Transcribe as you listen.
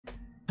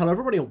Hello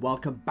everybody and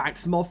welcome back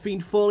to some more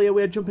Fiend Folio.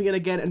 We're jumping in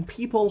again and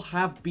people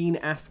have been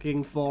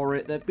asking for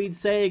it. They've been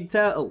saying,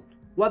 Turtle,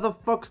 where the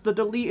fuck's the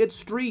deleted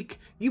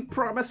streak? You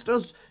promised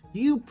us,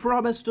 you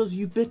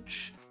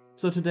bitch.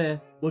 So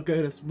today we're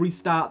going to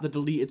restart the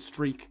deleted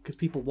streak because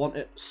people want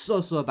it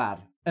so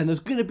bad. And there's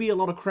going to be a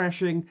lot of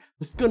crashing,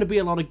 there's going to be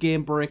a lot of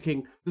game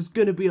breaking, there's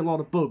going to be a lot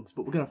of bugs,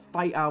 but we're going to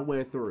fight our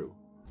way through.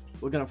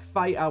 We're going to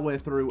fight our way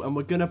through, and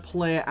we're going to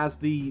play as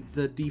the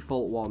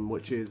default one,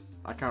 which is,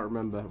 I can't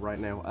remember right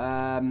now.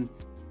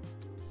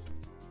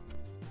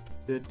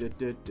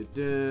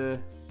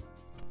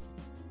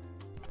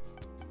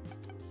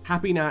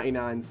 Happy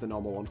 99's the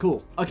normal one.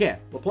 Cool. Okay,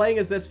 we're playing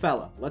as this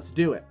fella. Let's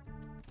do it.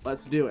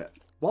 Let's do it.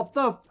 What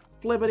the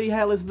flippity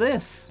hell is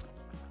this?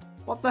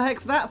 What the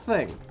heck's that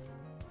thing?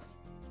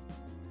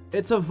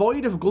 It's a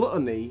void of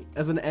gluttony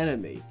as an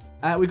enemy.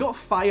 We got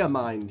Fire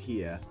Mind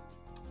here.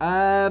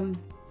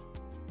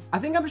 I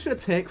think I'm just going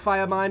to take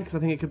Fire Mind because I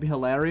think it could be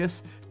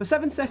hilarious. For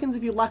 7 seconds,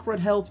 if you lack red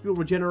health, you'll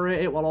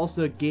regenerate it while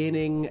also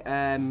gaining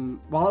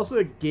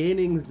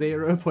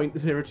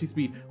 0.02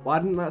 speed. Why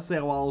didn't that say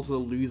while also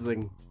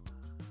losing?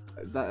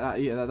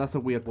 Yeah, that's a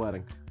weird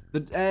wording.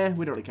 We don't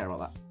really care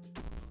about that.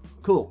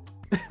 Cool.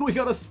 We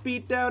got to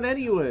speed down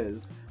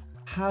anyways.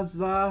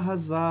 Huzzah,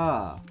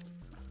 huzzah.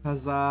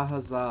 Huzzah,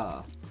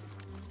 huzzah.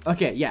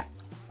 Okay, yeah.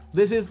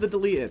 This is the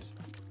deleted.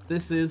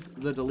 This is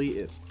the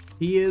deleted.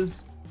 He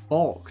is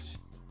balked.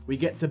 We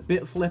get to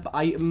bit flip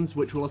items,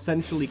 which will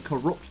essentially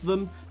corrupt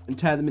them and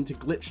turn them into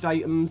glitched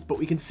items, but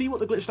we can see what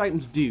the glitched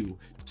items do.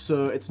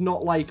 So it's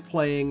not like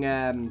playing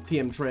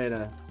TM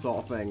Trainer sort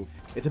of thing.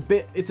 It's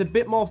a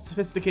bit more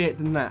sophisticated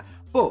than that,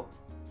 but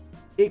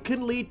it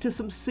can lead to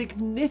some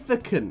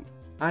significant,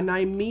 and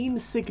I mean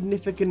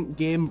significant,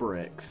 game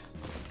breaks.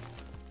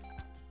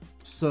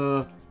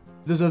 So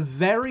there's a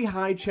very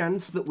high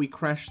chance that we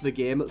crash the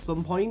game at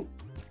some point.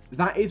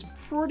 That is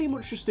pretty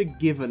much just a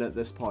given at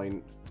this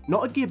point.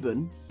 Not a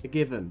given, a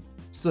given.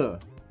 So,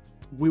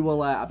 we will,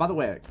 by the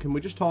way, can we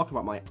just talk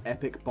about my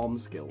epic bomb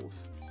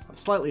skills? I'm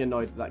slightly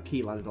annoyed that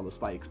key landed on the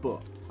spikes,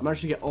 but I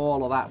managed to get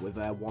all of that with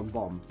one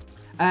bomb.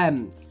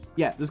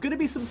 Yeah, there's going to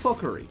be some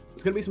fuckery.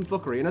 There's going to be some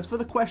fuckery. And as for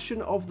the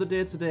question of the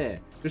day today,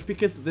 just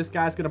because this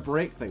guy's going to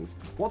break things,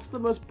 what's the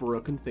most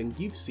broken thing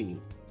you've seen?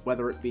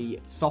 Whether it be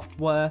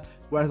software,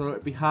 whether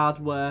it be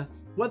hardware,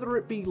 whether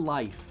it be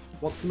life.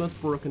 What's the most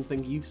broken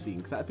thing you've seen?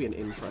 Because that'd be an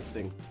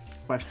interesting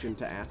question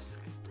to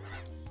ask.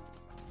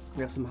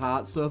 We have some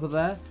hearts over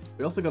there.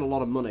 We also got a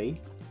lot of money.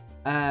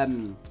 For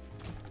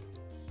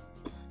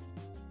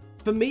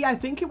me, I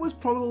think it was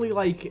probably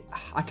like...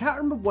 I can't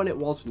remember when it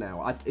was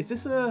now. Is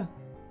this a...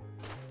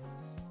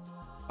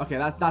 Okay,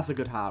 that's a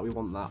good heart. We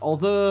want that.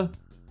 Although,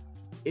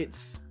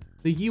 it's...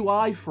 The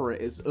UI for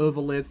it is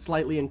overlaid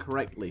slightly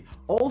incorrectly.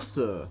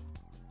 Also,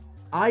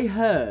 I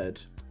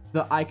heard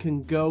that I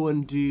can go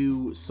and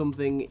do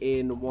something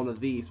in one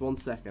of these. 1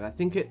 second. I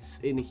think it's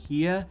in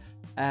here.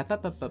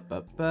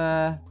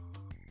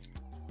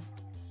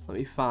 Let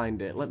me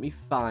find it. Let me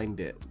find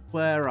it.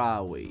 Where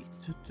are we?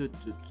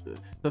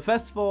 So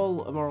first of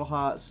all, Moral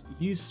Hearts,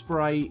 use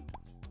Sprite.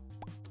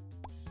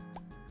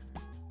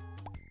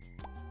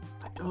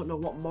 I don't know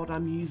what mod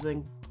I'm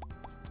using.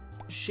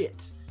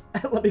 Shit.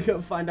 Let me go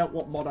and find out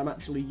what mod I'm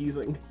actually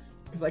using,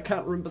 because I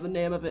can't remember the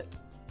name of it.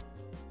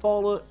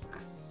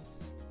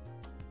 Bollocks.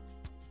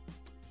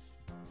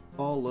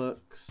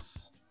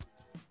 Bollocks.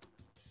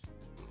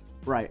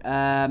 Right,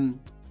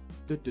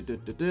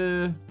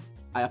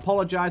 I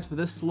apologize for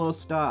this slow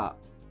start,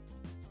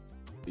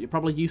 but you're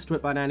probably used to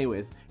it by now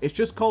anyways. It's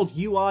just called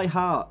UI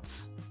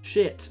Hearts.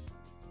 Shit.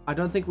 I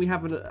don't think we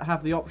have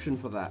the option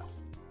for that.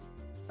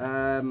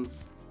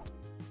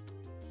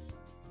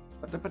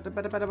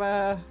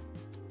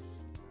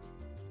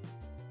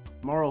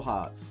 Moral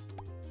Hearts.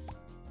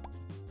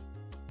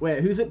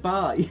 Wait, who's it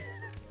by?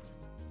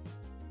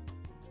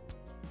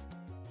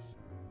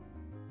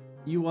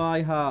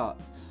 UI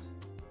Hearts.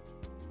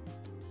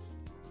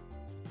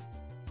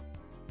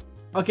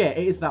 Okay,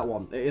 it is that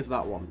one. It is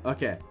that one.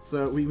 Okay,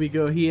 so we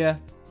go here,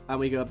 and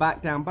we go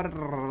back down.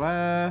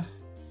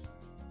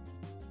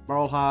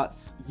 Moral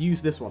Hearts.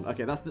 Use this one.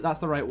 Okay, that's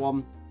the right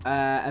one.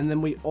 And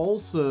then we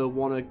also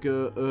want to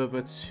go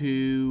over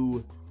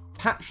to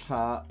Patched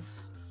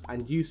Hearts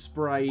and use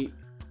Sprite.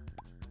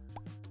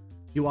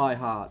 UI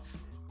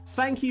Hearts.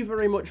 Thank you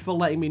very much for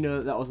letting me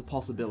know that was a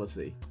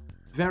possibility.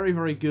 Very,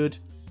 very good.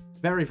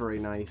 Very, very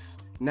nice.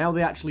 Now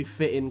they actually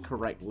fit in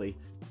correctly.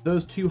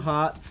 Those two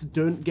hearts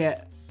don't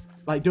get...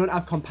 don't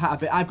have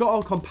compatibility. I've got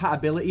a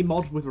compatibility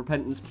mod with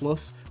Repentance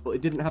Plus, but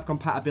it didn't have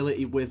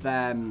compatibility with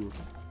the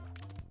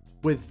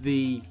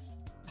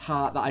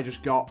heart that I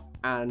just got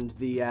and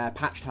the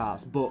Patched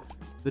Hearts. But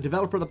the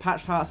developer of the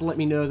Patched Hearts let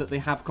me know that they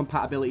have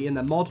compatibility in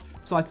their mod,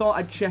 so I thought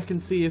I'd check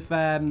and see if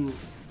the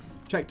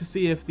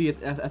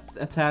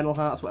Eternal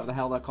Hearts, whatever the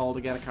hell they're called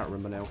again, I can't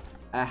remember now,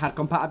 had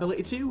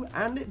compatibility too,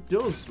 and it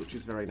does, which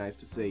is very nice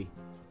to see.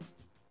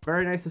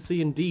 Very nice to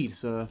see indeed.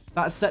 So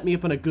that set me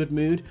up in a good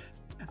mood.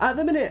 At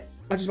the minute,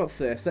 I was just about to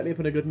say, set me up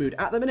in a good mood.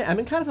 At the minute, I'm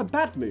in kind of a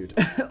bad mood.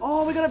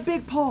 Oh, we got a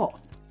big pot.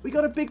 We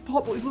got a big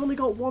pot, but we've only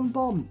got one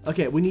bomb.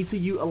 Okay, we need to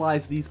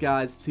utilize these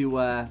guys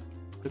to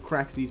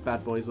crack these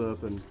bad boys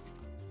open.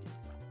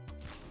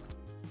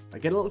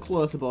 Right, get a little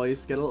closer,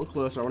 boys. Get a little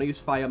closer. I want to use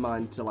Fire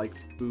Mine to, like,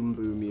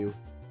 boom you.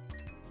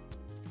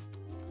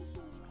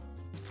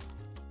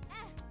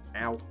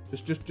 Ow.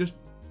 Just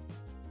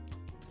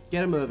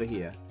get him over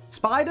here.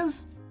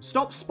 Spiders,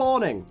 stop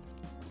spawning.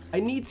 I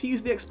need to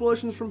use the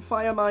explosions from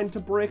Fire Mine to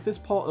break this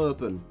pot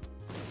open.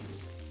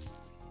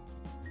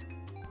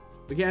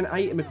 We get an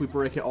item if we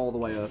break it all the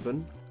way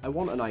open. I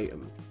want an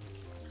item.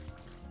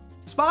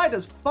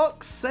 Spiders,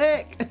 fuck's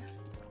sake!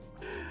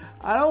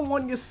 I don't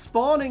want you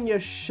spawning, you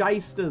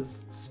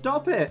shysters.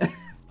 Stop it.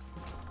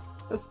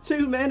 There's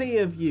too many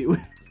of you.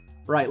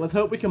 Right, let's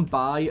hope we can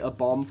buy a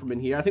bomb from in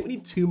here. I think we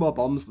need 2 more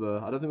bombs, though.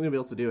 I don't think we're going to be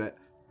able to do it.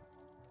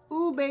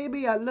 Ooh,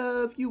 baby, I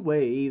love you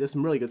way. There's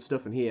some really good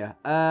stuff in here.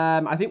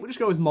 I think we'll just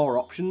go with more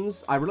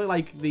options. I really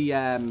like the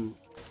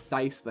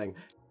dice thing.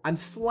 I'm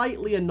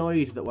slightly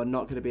annoyed that we're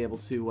not going to be able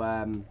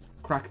to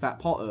crack that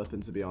pot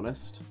open, to be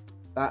honest.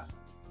 That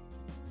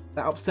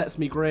upsets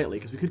me greatly,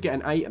 because we could get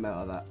an item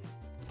out of that.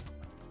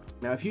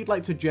 Now, if you'd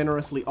like to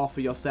generously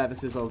offer your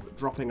services of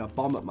dropping a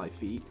bomb at my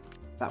feet,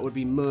 that would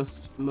be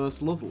most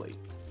lovely.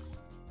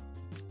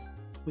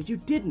 But you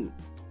didn't.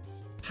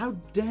 How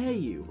dare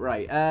you?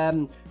 Right,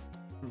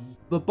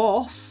 the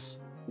boss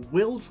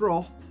will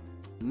drop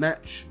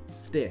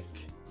matchstick.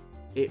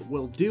 It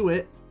will do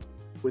it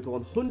with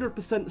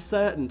 100%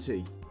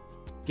 certainty.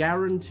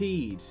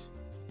 Guaranteed.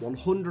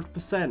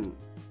 100%.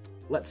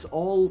 Let's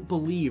all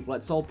believe,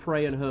 let's all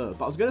pray and hope.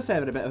 But I was going to say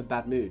I'm in a bit of a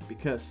bad mood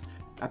because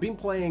I've been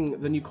playing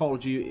the new Call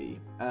of Duty,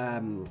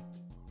 and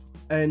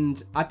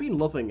I've been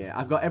loving it.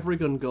 I've got every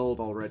gun gold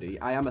already.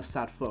 I am a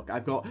sad fuck.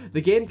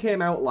 The game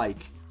came out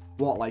like,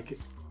 what, like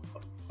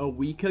a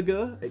week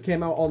ago? It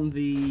came out on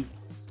the,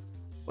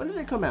 when did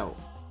it come out?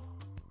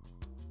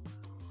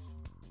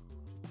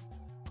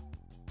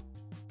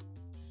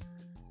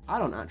 I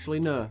don't actually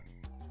know.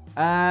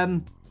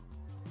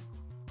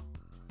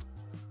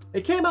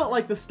 It came out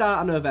like the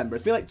start of November.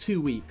 It's been like 2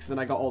 weeks and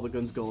I got all the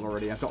guns gold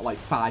already. I've got like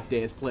 5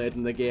 days played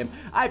in the game.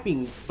 I've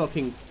been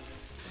fucking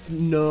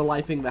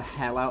snow-lifing the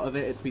hell out of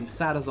it. It's been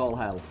sad as all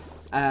hell.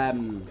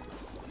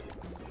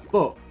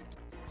 But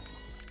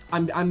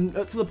I'm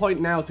to the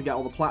point now to get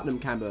all the platinum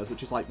camos,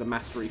 which is like the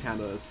mastery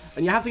camos.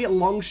 And you have to get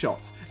long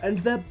shots. And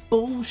they're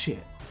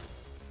bullshit.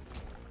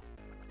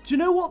 Do you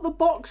know what? The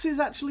box is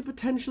actually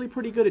potentially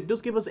pretty good. It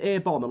does give us a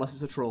bomb, unless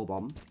it's a troll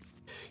bomb.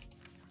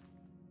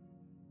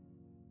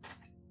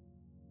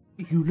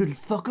 You little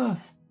fucker!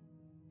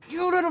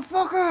 You little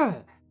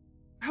fucker!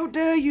 How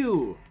dare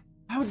you!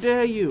 How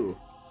dare you!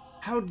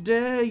 How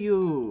dare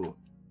you!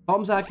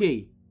 Bombs are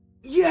key.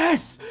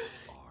 Yes!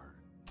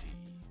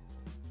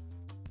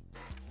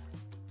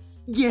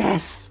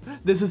 Yes!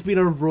 This has been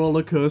a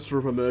roller coaster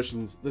of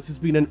emotions. This has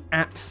been an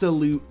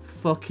absolute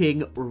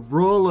fucking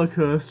roller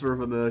coaster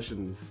of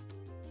emotions.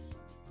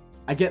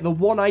 I get the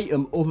one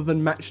item other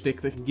than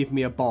matchstick that can give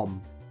me a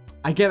bomb.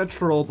 I get a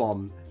troll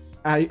bomb.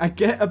 I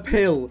get a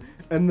pill.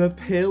 And the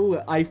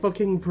pill, I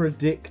fucking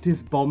predict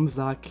his bombs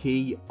are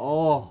key.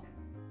 Oh.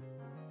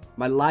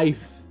 My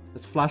life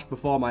has flashed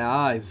before my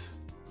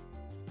eyes.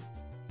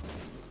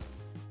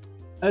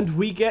 And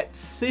we get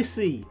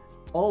Sissy.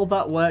 All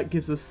that work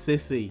gives us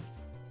Sissy.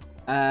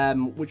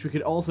 Which we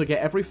could also get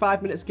every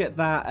 5 minutes, get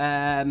that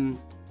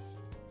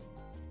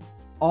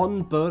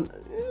on burn.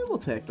 We'll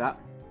take that.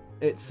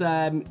 It's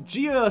Geosaka.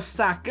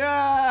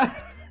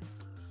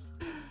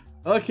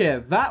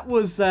 Okay, that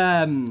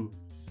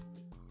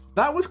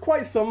was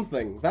quite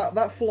something.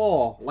 That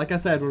floor, like I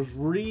said, was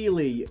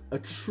really a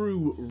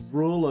true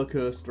roller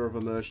coaster of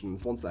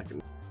emotions. 1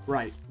 second.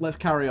 Right, let's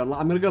carry on.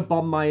 I'm gonna go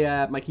bomb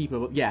my my keeper,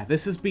 but yeah,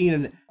 this has been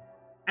an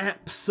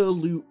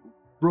absolute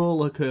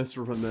roller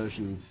coaster of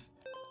emotions.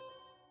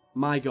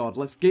 My god,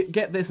 let's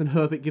get this and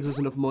hope it gives us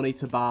enough money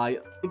to buy.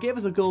 It gave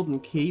us a golden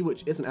key,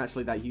 which isn't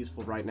actually that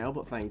useful right now,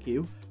 but thank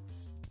you.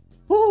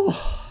 Ooh,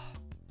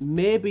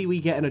 maybe we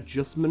get an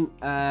adjustment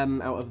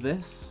out of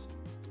this.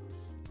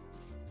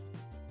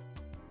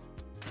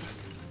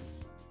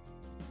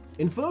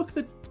 Invoke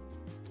the... Do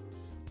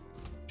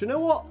you know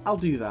what? I'll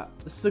do that.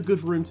 This is a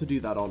good room to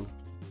do that on.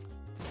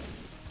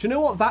 Do you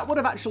know what? That would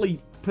have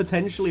actually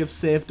potentially have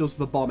saved us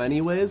the bomb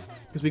anyways,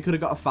 because we could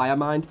have got a Fire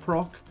Mind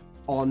proc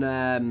on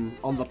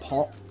the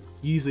pot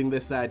using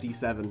this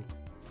D7.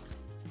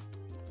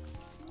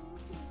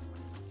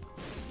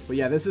 But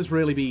yeah, this has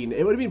really been...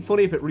 It would have been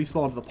funny if it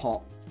respawned the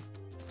pot.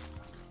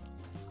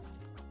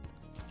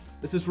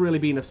 This has really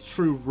been a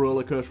true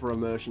rollercoaster of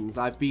emotions.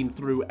 I've been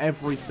through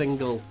every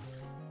single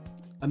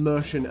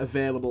emotion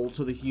available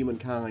to the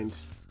humankind.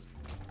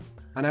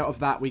 And out of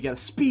that, we get a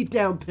speed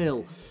down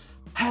pill.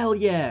 Hell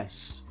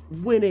yes.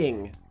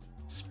 Winning.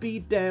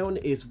 Speed down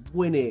is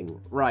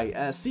winning.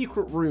 Right,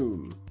 secret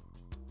room.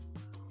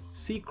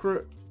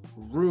 Secret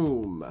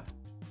room.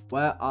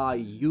 Where are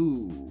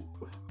you?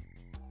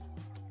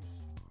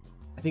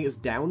 I think it's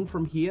down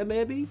from here,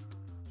 maybe?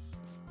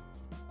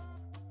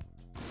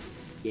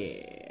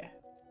 Yeah.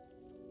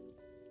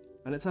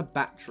 And it's a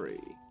battery.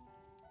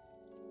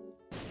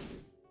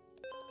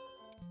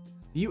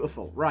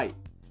 Beautiful. Right.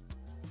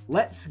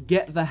 Let's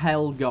get the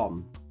hell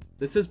gone.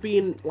 This has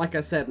been, like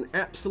I said, an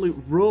absolute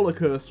roller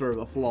coaster of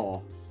a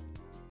floor.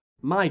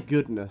 My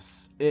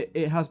goodness.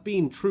 It has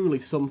been truly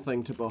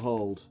something to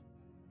behold.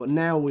 But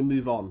now we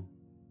move on.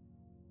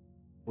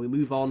 We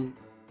move on.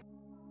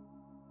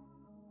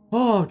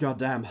 Oh,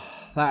 goddamn.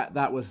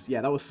 That was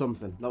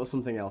something. That was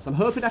something else. I'm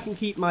hoping I can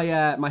keep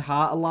my my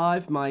heart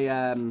alive.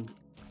 My,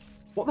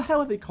 what the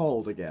hell are they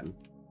called again?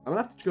 I'm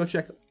gonna have to go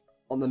check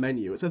on the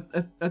menu. It's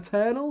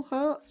Eternal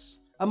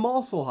Hearts?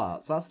 Immortal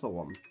Hearts, that's the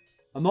one.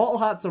 Immortal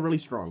Hearts are really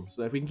strong,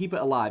 so if we can keep it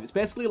alive. It's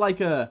basically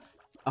like a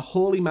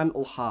holy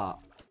mantle heart.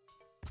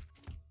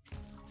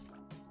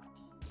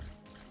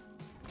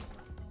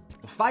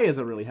 The fires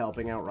are really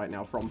helping out right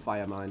now from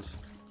Firemind.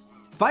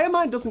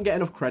 Firemind doesn't get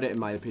enough credit, in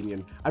my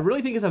opinion. I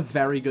really think it's a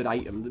very good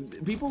item.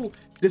 People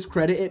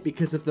discredit it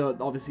because of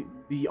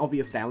the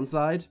obvious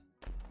downside.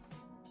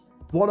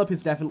 1-up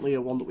is definitely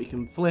a one that we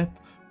can flip.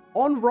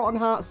 On Rotten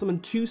Heart, summon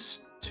two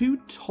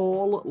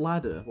tall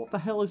ladder. What the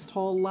hell is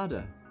tall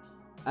ladder?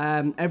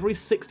 Every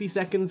 60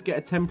 seconds, get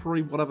a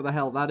temporary whatever the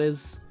hell that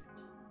is.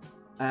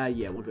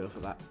 Yeah, we'll go for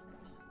that.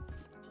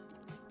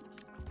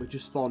 We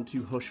just spawned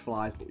 2 hush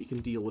flies, but we can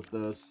deal with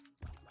those.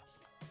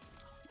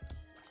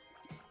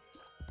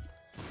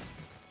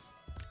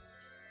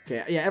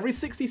 Okay, yeah, every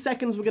 60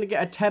 seconds we're going to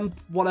get a temp,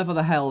 whatever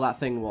the hell that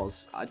thing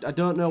was. I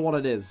don't know what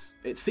it is.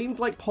 It seemed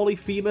like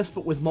Polyphemus,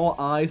 but with more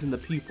eyes in the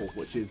pupil,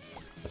 which is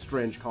a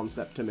strange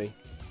concept to me.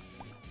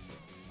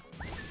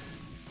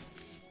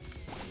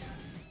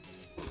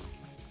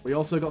 We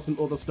also got some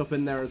other stuff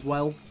in there as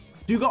well.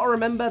 Do got to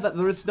remember that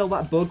there is still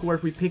that bug where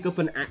if we pick up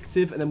an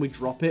active and then we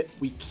drop it,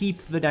 we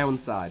keep the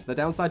downside. The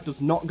downside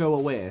does not go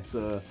away,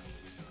 so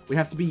we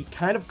have to be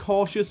kind of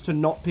cautious to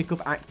not pick up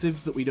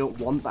actives that we don't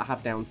want that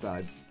have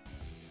downsides.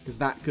 Because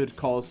that could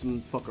cause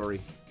some fuckery.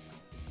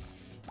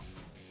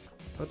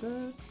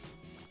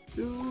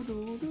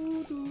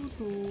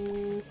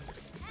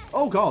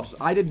 Oh god,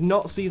 I did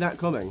not see that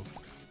coming.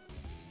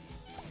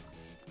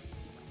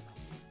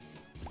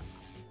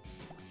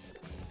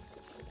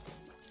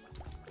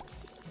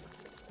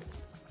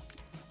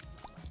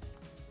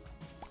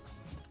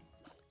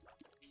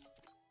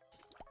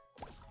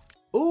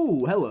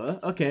 Oh, hello.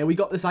 Okay, we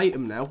got this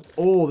item now.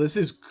 Oh, this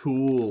is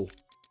cool.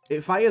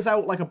 It fires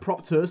out like a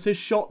proptosis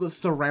shot that's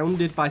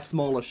surrounded by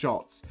smaller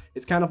shots.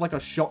 It's kind of like a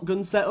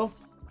shotgun setup.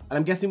 And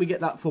I'm guessing we get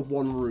that for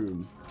 1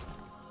 room.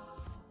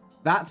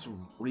 That's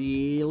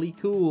really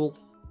cool.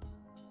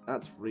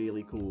 That's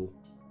really cool.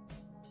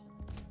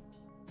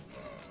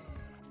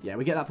 Yeah,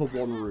 we get that for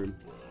 1 room.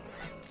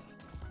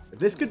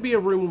 This could be a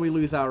room where we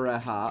lose our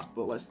heart,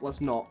 but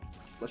let's not.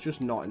 Let's just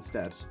not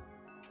instead.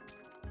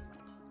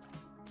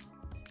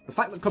 The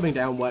fact that coming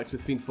down works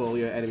with Fiend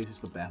Folio enemies is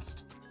the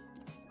best.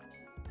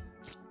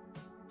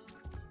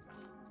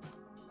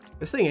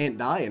 This thing ain't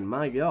dying,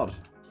 my god.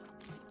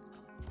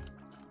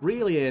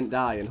 Really ain't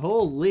dying.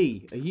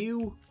 Holy, are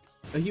you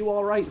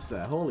alright,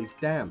 sir? Holy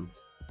damn.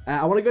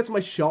 I want to go to my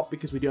shop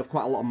because we do have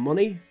quite a lot of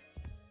money.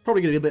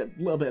 Probably going to be a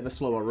little bit of a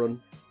slower run.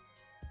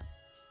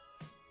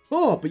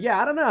 Oh, but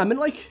yeah, I don't know.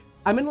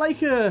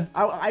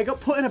 I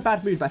got put in a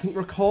bad mood, but I think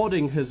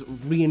recording has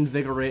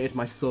reinvigorated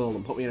my soul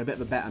and put me in a bit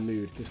of a better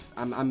mood because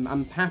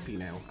I'm happy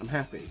now. I'm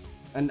happy.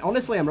 And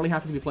honestly, I'm really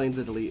happy to be playing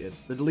the Deleted.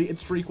 The Deleted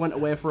streak went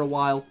away for a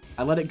while.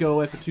 I let it go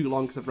away for too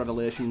long because of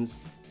Revelations,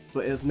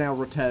 but it has now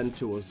returned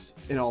to us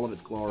in all of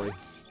its glory.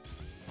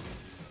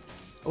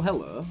 Oh,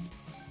 hello.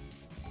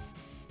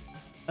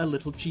 A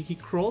little cheeky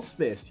crawl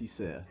space, you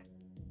say?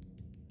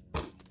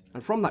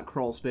 And from that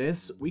crawl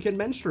space, we can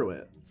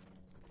menstruate.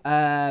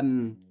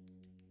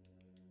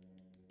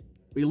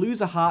 We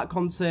lose a heart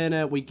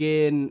container, we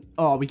gain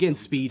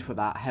speed for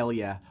that, hell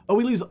yeah. Oh,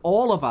 we lose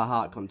all of our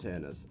heart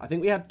containers. I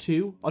think we had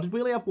 2, or did we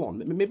only have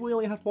 1? Maybe we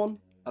only had 1?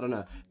 I don't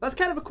know. That's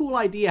kind of a cool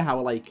idea how,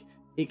 like,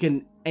 it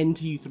can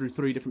enter you through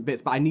 3 different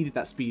bits, but I needed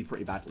that speed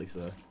pretty badly,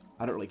 so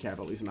I don't really care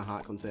about losing my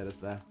heart containers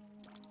there.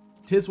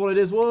 Tis what it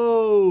is,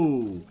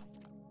 whoa!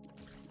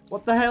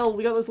 What the hell?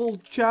 We got this little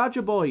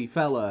charger boy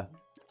fella.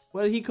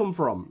 Where did he come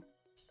from?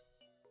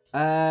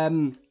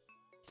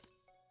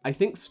 I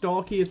think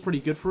Storky is pretty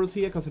good for us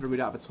here, considering we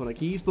don't have a ton of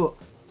keys, but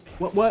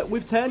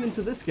we've turned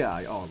into this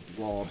guy. Oh,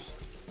 Lord.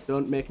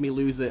 Don't make me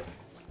lose it.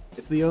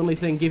 It's the only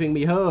thing giving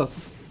me hope.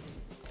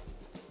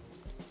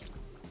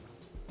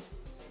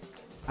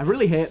 I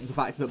really hate the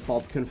fact that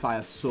Bob can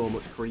fire so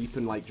much creep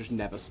and, like, just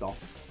never stop.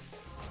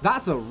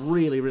 That's a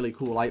really, really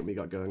cool item we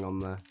got going on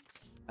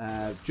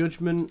there.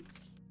 Judgment.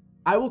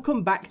 I will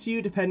come back to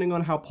you depending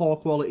on how poor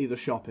quality the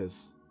shop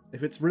is.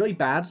 If it's really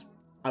bad,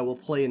 I will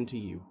play into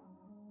you.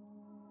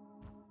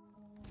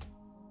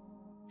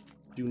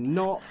 Do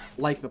not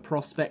like the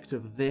prospect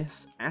of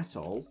this at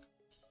all.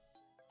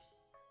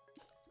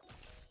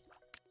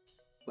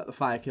 Let the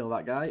fire kill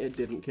that guy. It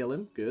didn't kill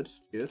him. Good,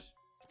 good.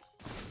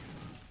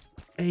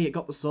 Hey, it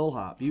got the soul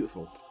heart.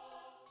 Beautiful.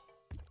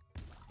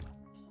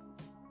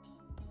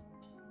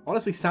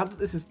 Honestly, sad that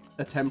this is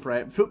a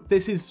temporary.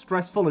 This is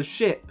stressful as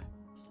shit.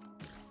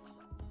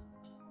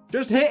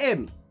 Just hit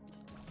him!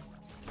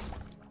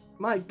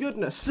 My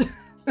goodness.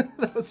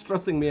 That was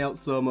stressing me out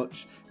so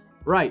much.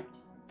 Right.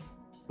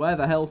 Where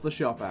the hell's the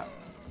shop at?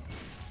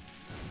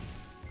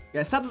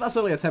 Yeah, it's sad that that's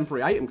only a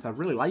temporary item because I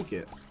really like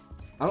it.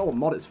 I don't know what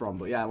mod it's from,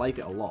 but yeah, I like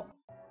it a lot.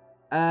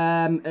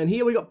 And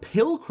here we got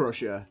Pill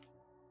Crusher.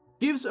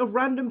 Gives a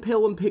random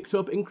pill when picked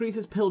up,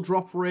 increases pill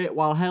drop rate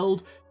while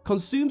held,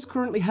 consumes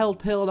currently held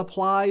pill and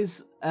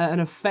applies an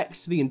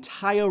effect to the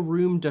entire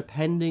room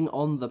depending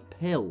on the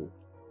pill.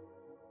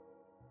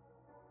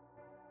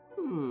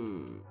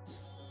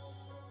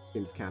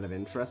 Seems kind of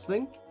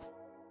interesting.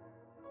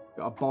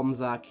 Got a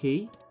Bombsar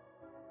key.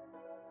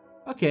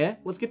 Okay,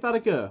 let's give that a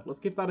go. Let's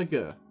give that a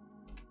go.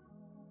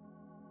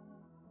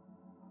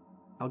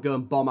 I'll go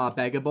and bomb our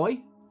beggar boy.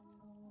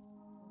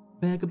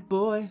 Beggar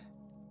boy.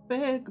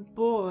 Beggar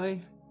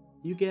boy.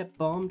 You get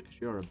bombed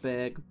because you're a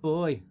beggar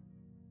boy.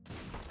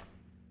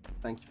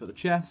 Thank you for the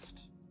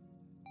chest.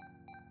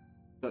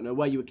 Don't know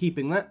where you were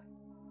keeping that.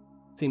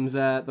 Seems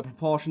the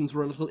proportions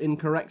were a little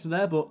incorrect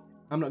there, but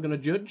I'm not going to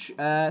judge.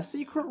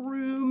 Secret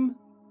room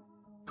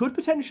could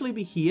potentially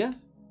be here.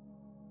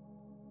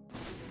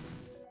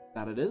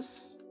 That it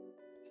is.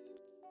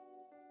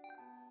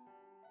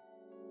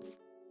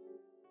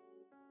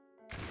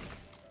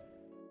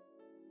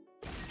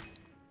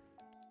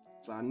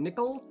 So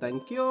nickel,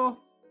 thank you.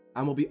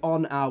 And we'll be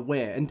on our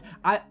way. And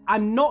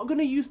I'm not going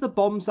to use the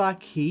Bombsar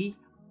key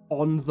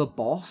on the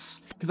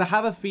boss, because I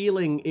have a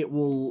feeling it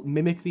will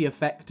mimic the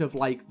effect of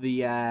like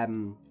the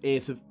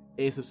Ace of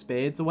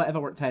Spades or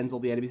whatever, where it turns all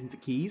the enemies into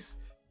keys.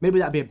 Maybe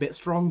that'd be a bit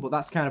strong, but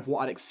that's kind of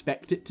what I'd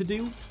expect it to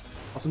do.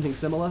 Or something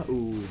similar.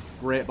 Ooh,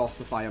 great boss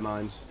for Fire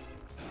Mind.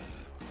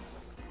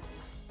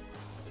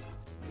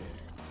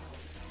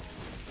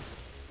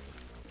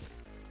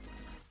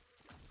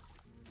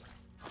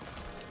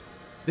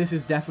 This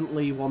is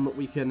definitely one that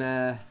we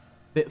can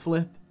bit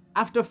flip.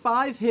 After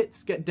 5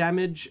 hits, get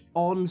damage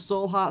on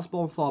Soul Heart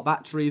Spawn 4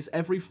 batteries.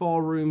 Every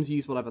 4 rooms,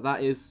 use whatever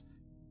that is.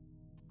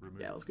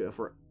 Yeah, let's go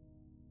for it.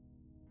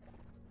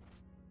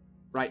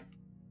 Right,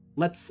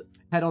 let's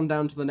head on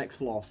down to the next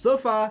floor. So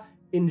far,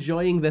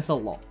 enjoying this a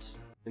lot.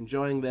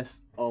 Enjoying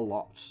this a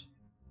lot.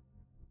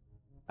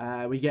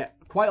 We get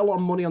quite a lot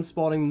of money on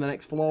spawning the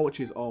next floor,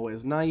 which is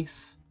always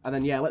nice. And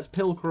then, yeah, let's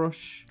Pill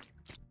Crush.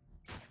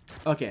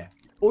 Okay,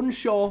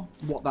 unsure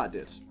what that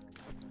did.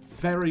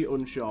 Very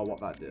unsure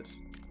what that did.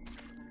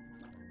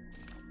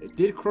 It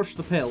did crush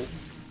the pill,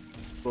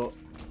 but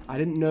I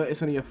didn't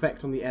notice any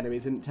effect on the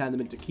enemies. Didn't turn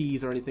them into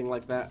keys or anything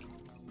like that.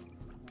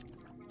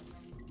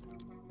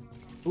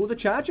 Oh, the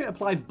charger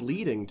applies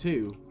bleeding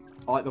too.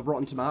 Or like the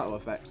Rotten Tomato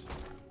effect.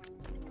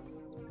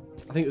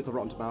 I think it was the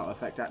Rotten Tomato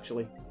effect,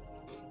 actually.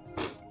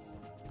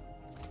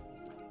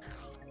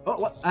 Oh,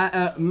 what?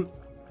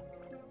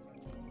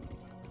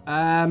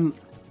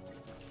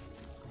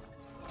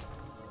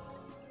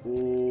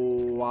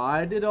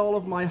 Why did all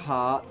of my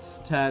hearts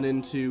turn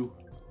into...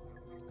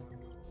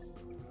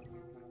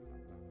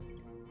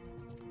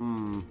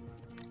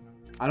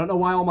 I don't know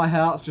why all my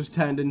hearts just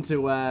turned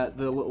into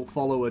the little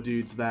follower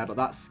dudes there, but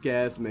that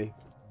scares me.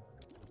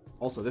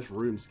 Also, this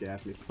room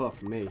scares me.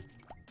 Fuck me.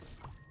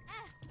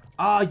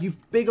 Ah, you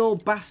big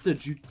old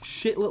bastard, you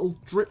shit little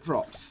drip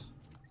drops.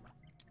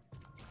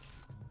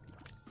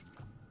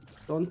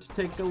 Don't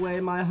take away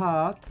my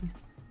heart.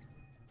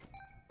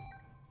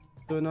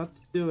 Do not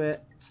do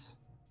it.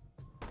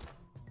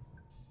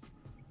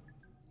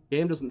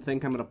 Game doesn't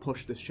think I'm going to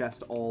push this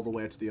chest all the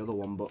way to the other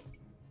one, but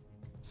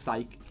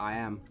psych, I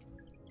am.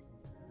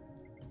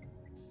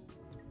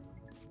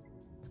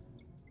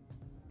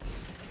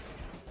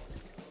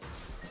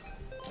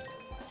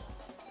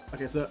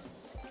 Okay, so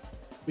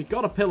we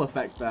got a pill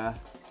effect there.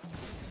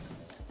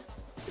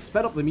 It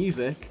sped up the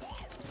music.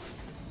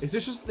 Is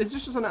this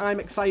just an I'm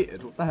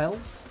excited? What the hell?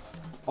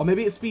 Or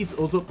maybe it speeds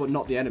us up but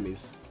not the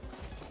enemies.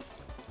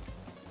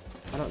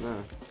 I don't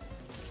know.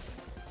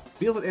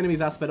 Feels like the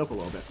enemies are sped up a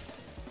little bit.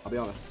 I'll be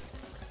honest.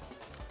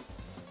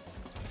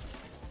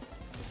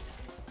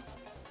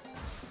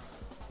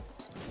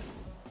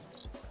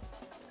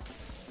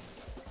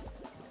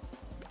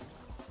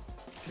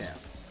 Okay.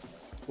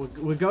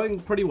 We're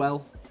going pretty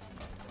well.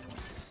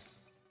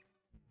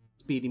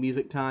 Speedy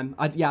music time.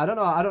 Yeah, I don't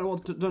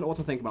know what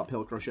to think about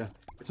Pill Crusher.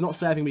 It's not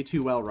serving me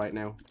too well right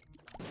now.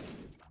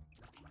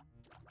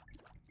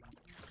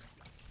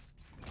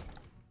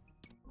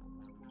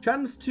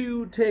 Chance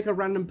to take a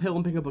random pill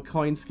and pick up a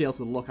coin scales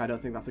with luck. I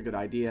don't think that's a good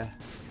idea.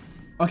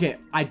 Okay,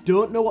 I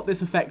don't know what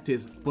this effect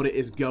is, but it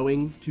is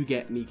going to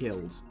get me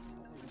killed.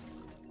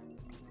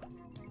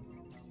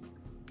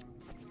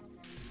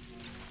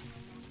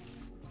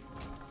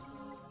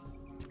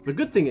 The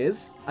good thing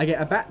is, I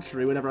get a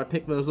battery whenever I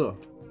pick those up.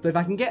 So if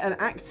I can get an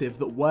active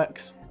that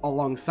works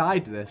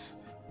alongside this,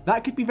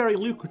 that could be very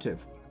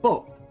lucrative.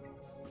 But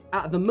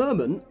at the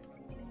moment,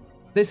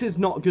 this is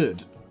not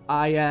good.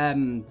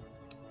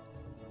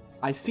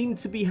 I seem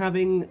to be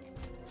having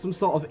some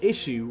sort of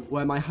issue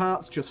where my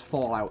hearts just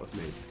fall out of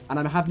me. And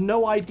I have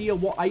no idea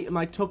what item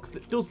I took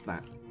that does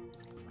that.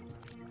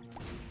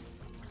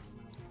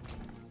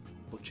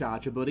 Well,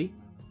 charger, buddy.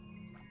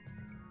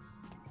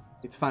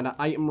 Need to find our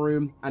item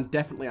room and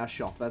definitely our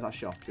shop. There's our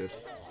shop. Good.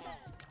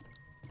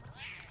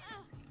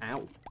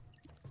 Ow.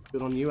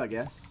 Good on you, I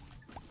guess.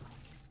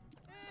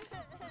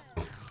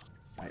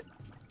 Right.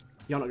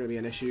 You're not going to be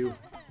an issue.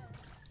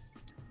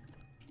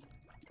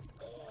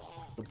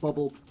 The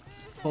bubble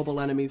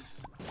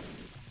enemies.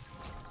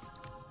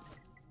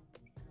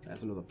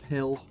 There's another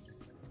pill.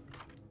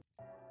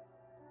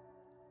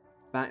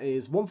 That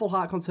is 1 full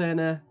heart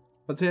container.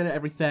 Container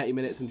every 30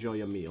 minutes. Enjoy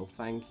your meal.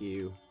 Thank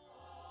you.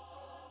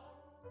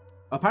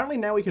 Apparently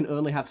now we can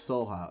only have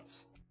soul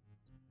hearts.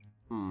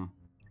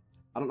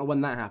 I don't know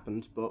when that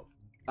happened, but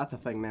that's a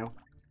thing now.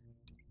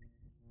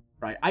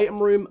 Right,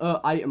 item room,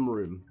 item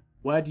room.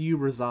 Where do you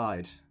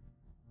reside?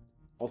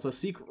 Also,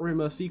 secret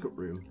room, secret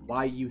room. Why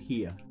are you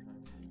here?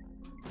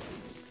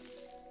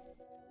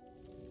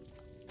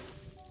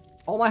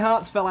 All my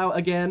hearts fell out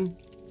again.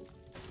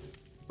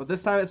 But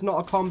this time it's not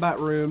a combat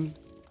room.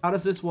 How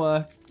does this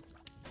work?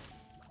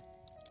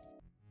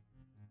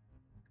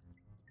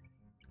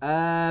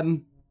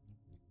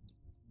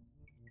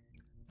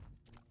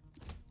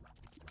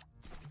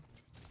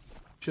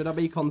 Should I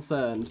be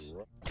concerned?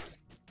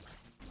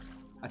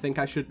 I think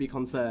I should be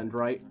concerned,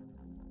 right?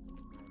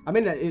 I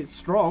mean, it's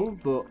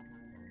strong, but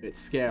it's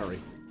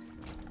scary.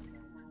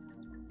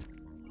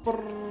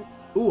 Ooh,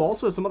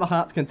 also some of the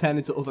hearts can turn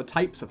into other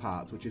types of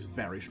hearts, which is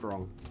very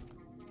strong.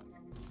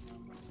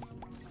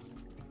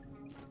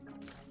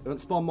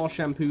 Don't spawn more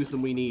shampoos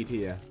than we need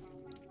here.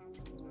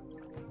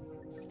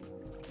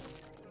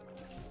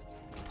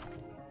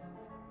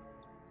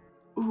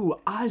 Ooh,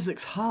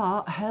 Isaac's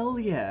heart? Hell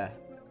yeah.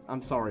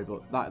 I'm sorry,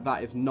 but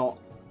that is not...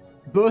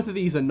 Both of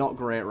these are not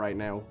great right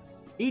now.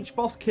 Each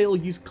boss kill,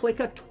 use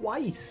clicker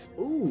twice.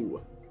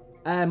 Ooh.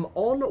 On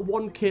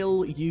 1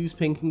 kill, use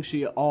pinking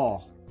shear.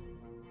 Oh.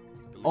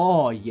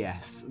 Oh,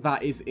 yes.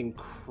 That is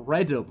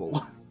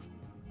incredible.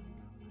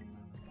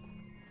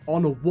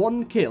 On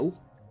 1 kill,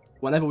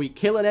 whenever we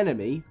kill an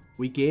enemy,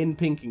 we gain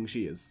pinking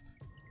shears.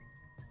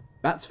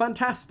 That's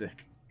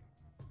fantastic.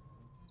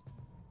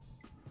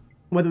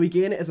 Whether we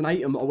gain it as an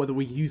item or whether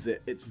we use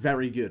it, it's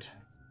very good.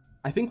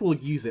 I think we'll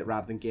use it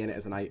rather than gain it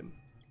as an item.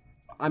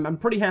 I'm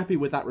pretty happy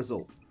with that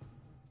result.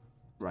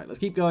 Right, let's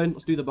keep going.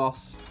 Let's do the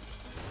boss.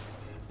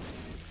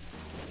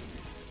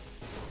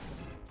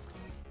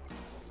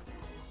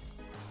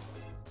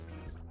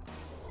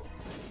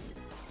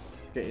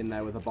 Get in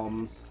there with the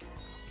bombs.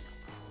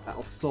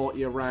 That'll sort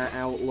you right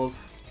out, love.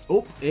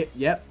 Oh,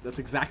 yep, that's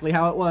exactly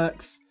how it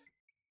works.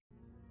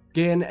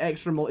 Gain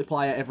extra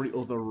multiplier every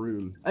other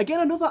room.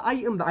 Again, another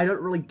item that I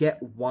don't really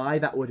get why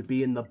that would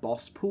be in the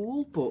boss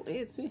pool, but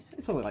it's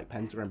only like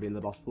Pentagram being the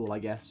boss pool, I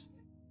guess.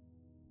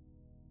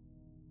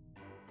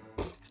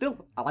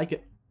 Still, I like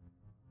it.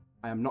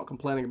 I am not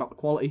complaining about the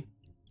quality.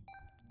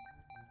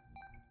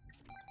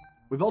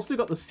 We've also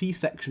got the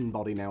C-section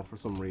body now for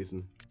some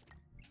reason.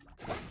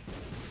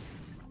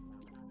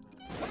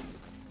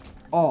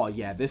 Oh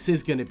yeah, this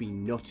is going to be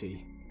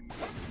nutty.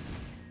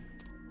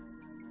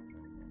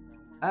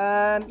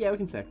 Yeah, we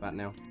can take that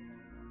now.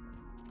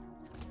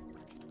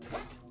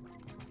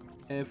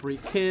 Every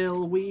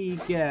kill we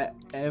get,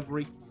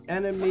 every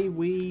enemy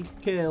we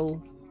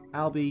kill,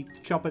 I'll be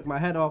chopping my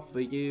head off for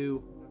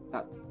you.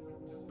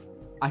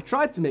 I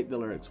tried to make the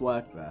lyrics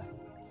work there.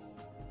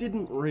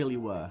 Didn't really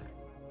work.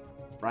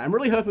 Right, I'm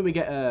really hoping we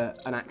get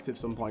an active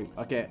some point.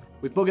 Okay,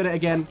 we've buggered it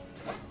again.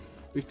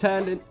 We've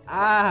turned in...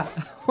 Ah!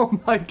 Oh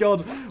my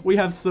god, we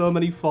have so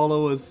many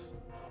followers.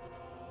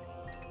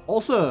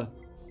 Also,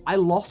 I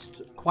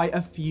lost quite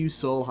a few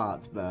soul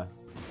hearts there.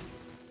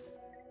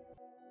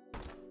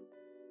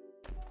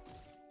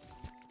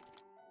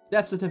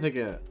 Death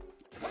certificate.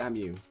 Damn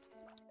you.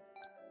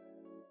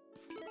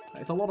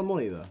 It's a lot of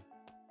money though.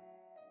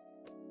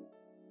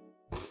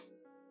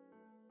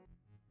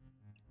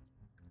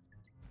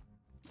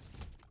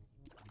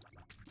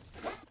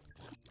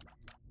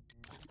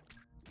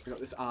 We got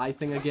this eye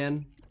thing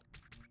again.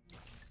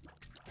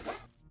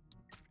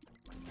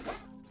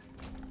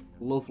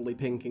 Lovely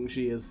pinking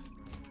shears.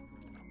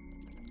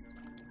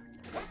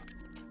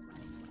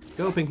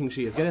 Go pinking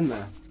shears, get in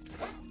there.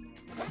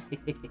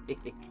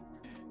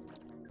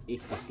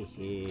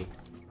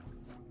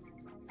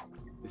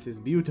 This is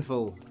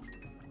beautiful.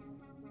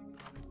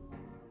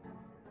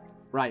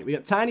 Right, we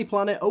got Tiny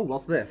Planet. Oh,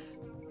 what's this?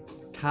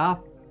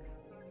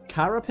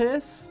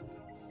 Carapace?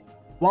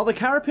 While the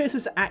Carapace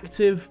is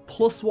active,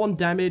 +1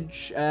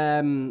 damage,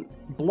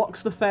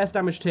 blocks the first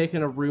damage taken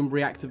in a room,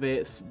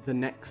 reactivates the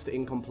next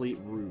incomplete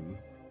room.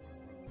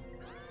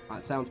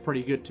 That sounds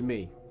pretty good to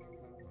me.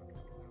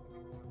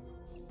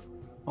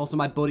 Also,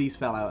 my buddies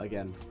fell out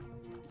again.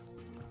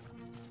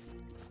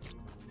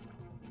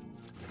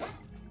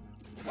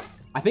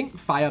 I think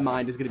Fire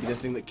Mind is going to be the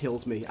thing that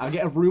kills me. I'll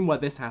get a room where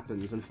this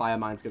happens, and Fire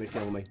Mind's going to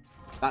kill me.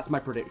 That's my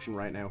prediction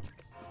right now.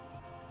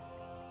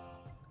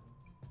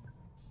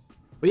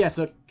 But yeah,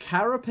 so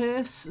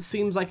Carapace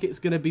seems like it's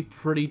going to be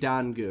pretty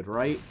darn good,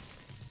 right?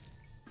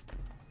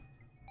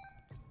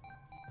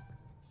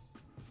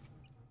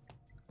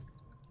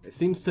 It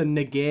seems to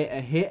negate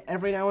a hit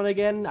every now and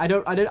again.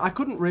 I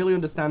couldn't really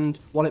understand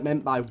what it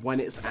meant by when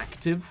it's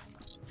active.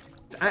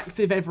 It's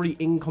active every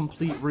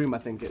incomplete room, I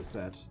think it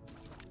said.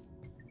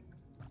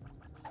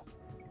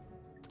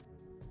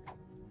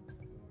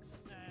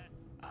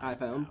 I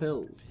found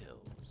pills.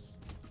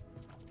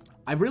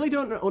 I really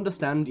don't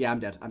understand. Yeah, I'm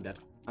dead. I'm dead.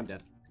 I'm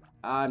dead.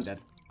 I'm dead.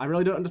 I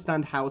really don't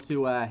understand how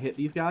to hit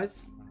these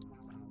guys.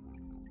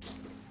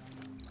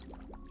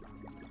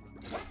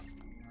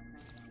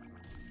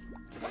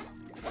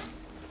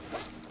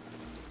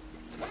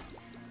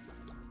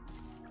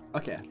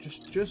 Okay,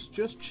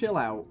 just chill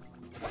out.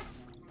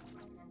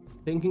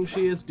 Thinking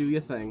shears, do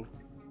your thing.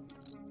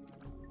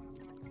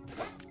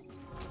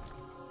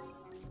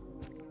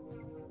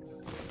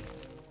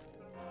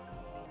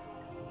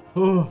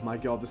 Oh my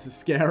god, this is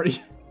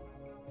scary.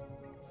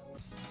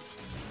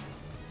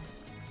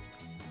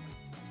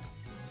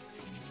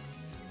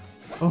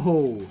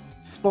 Oh,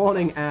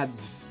 spawning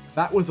ads.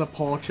 That was a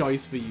poor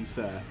choice for you,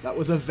 sir. That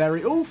was a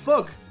very... Oh,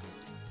 fuck!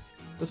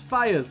 There's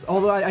fires.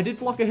 Although I did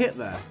block a hit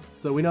there,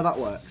 so we know that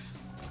works.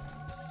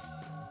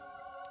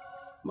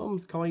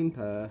 Mum's coin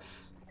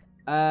purse.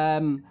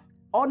 On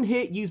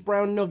hit, use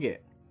brown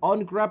nugget.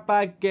 On grab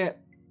bag,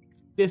 get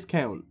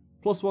discount.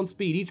 +1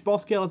 speed. Each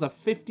boss kill has a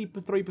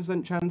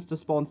 53% chance to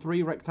spawn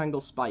 3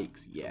 rectangle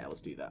spikes. Yeah, let's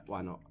do that.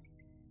 Why not?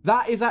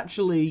 That is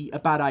actually a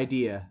bad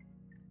idea.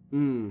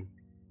 I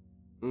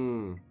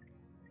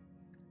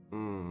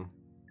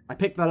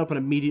picked that up and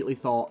immediately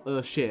thought,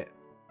 oh shit.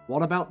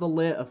 What about the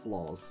later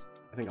floors?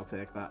 I think I'll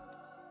take that.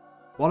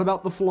 What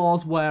about the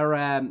floors where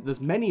there's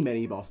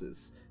many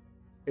bosses?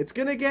 It's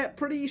gonna get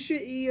pretty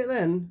shitty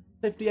then.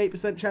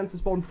 58% chance to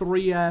spawn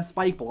 3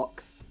 spike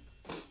blocks.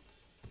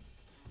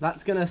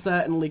 That's gonna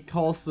certainly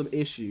cause some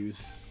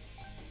issues.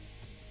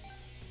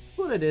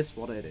 But it is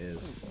what it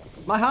is.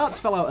 My hearts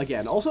fell out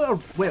again.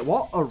 Also, wait,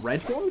 what? A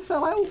red one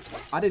fell out?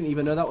 I didn't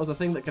even know that was a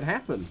thing that could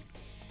happen.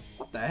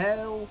 What the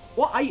hell?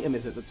 What item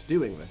is it that's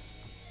doing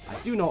this? I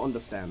do not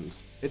understand.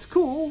 It's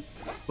cool,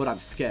 but I'm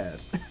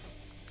scared.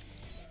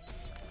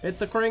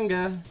 It's a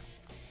Kringer.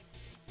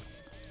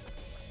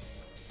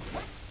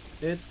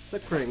 It's a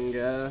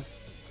Kringer.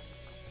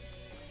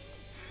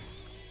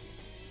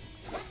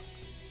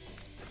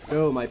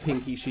 Oh, my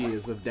pinky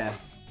shears of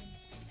death.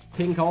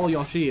 Pink all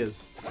your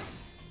shears.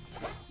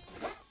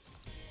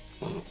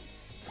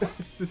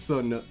 This is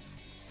so nuts.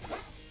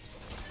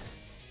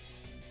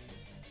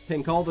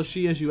 Pink all the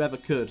shears you ever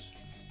could.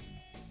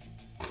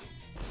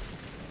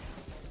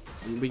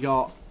 And we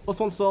got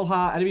 +1 soul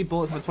heart. Enemy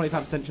bullets have a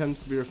 25%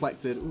 chance to be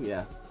reflected. Ooh,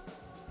 yeah.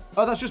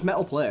 Oh, that's just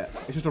metal plate.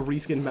 It's just a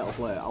reskinned metal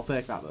plate. I'll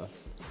take that, though.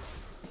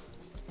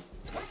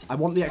 I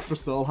want the extra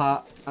soul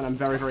heart, and I'm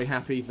very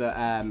happy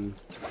that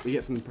we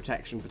get some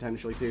protection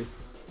potentially too.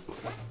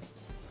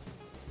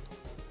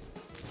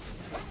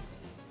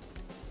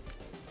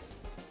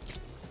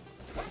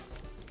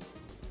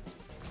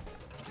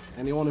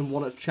 Anyone who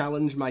want to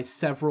challenge my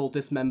several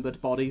dismembered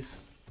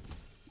bodies?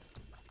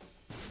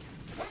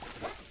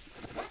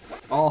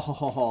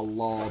 Oh,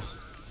 Lord.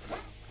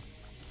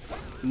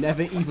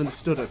 Never even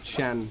stood a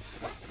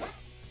chance.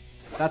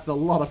 That's a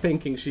lot of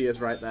pinking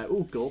shears right there.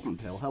 Ooh, golden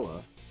pill,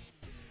 hello.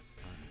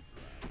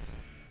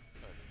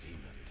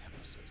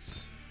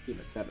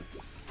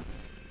 Demetemesis.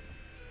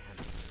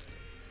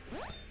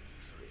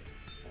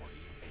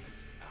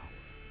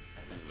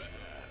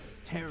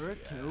 Terror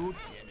to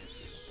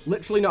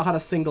Literally not had a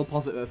single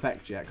positive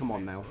effect yet. Come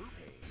on now.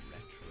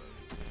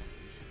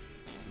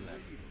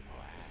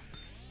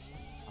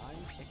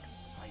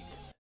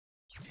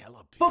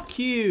 Fuck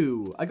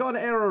you! I got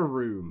an error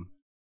room.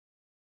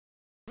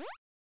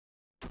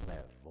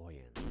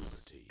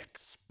 clairvoyance.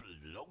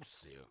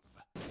 Explosive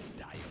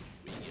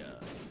diarrhea.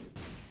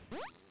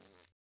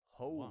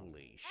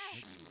 Holy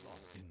shit.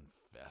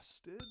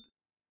 Infested?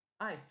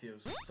 I feel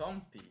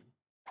stumpy.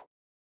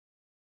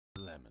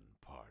 Lemon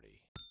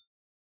party.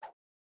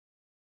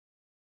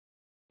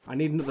 I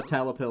need another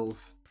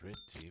telepills.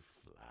 Pretty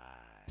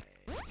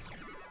fly.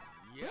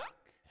 Yuck.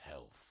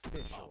 Health.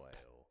 Fish up.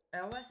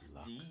 oil.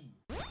 LSD.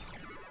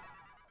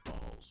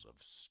 Balls of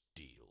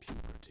steel.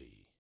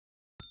 Puberty.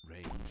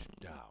 Range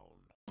down.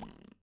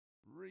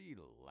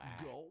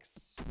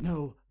 Relax.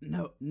 No,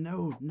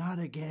 not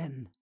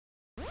again.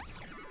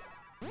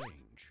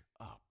 Range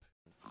up.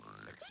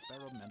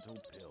 Experimental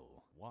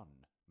pill. 1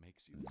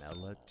 makes you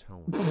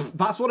melatonin.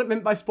 That's what it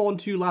meant by spawn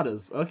 2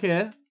 ladders.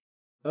 Okay.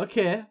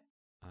 Okay.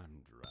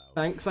 I'm drowsy.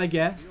 Thanks, I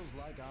guess.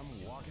 Feels like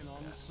I'm walking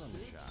on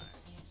sunshine.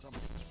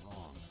 Something's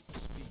wrong.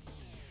 Speed.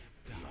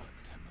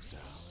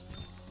 Demetemesis.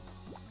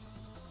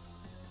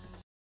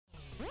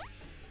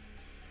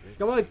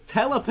 Come on,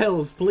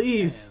 telepills,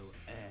 please.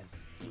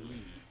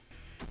 LSD.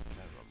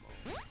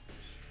 Pheromones.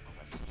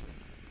 Question.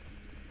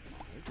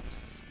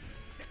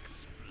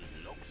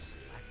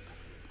 Explosive.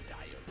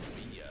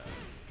 Diarrhea.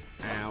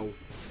 Ow.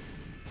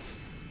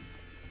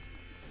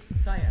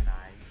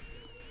 Cyanide.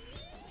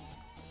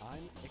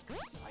 I'm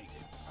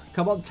excited.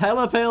 Come on,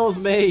 telepills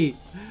me.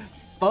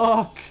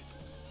 Fuck.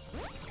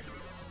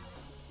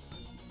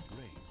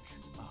 Range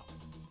up.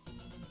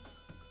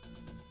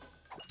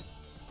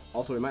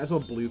 Also, we might as well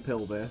blue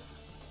pill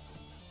this.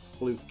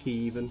 Blue key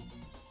even.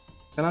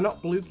 Can I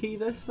not blue key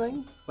this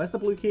thing? Where's the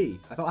blue key?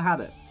 I thought I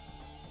had it.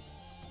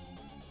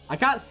 I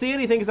can't see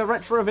anything because of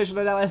retrovision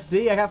and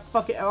LSD. I got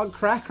fuck it on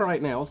crack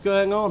right now. What's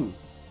going on?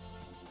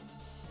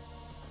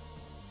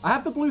 I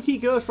have the blue key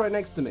ghost right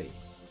next to me.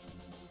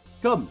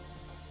 Come.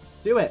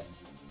 Do it.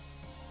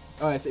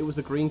 Oh, yes, it was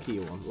the green key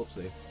one.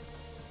 Whoopsie.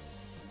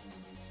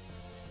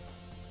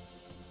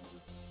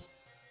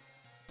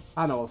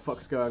 I know what the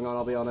fuck's going on,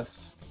 I'll be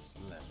honest.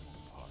 Lemon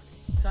party.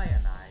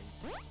 Cyanide.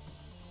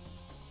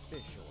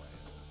 Fish oil.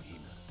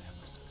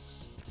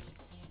 Hematolysis.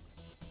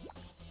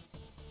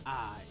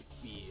 I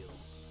feel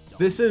stuck.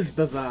 This is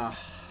bizarre.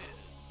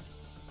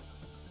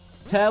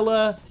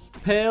 Teller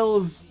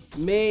pills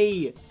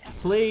me,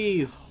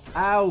 please,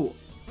 out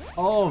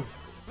of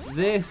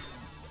this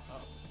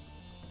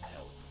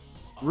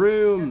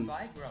room. Have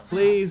I grown up?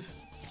 Please,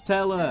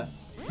 Teller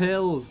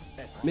pills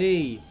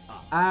me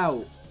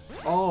out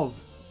of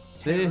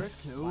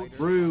this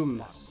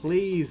room.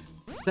 Please,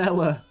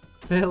 Teller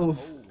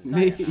pills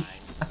me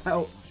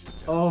out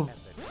of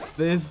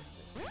this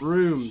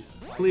room.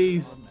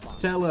 Please,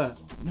 Teller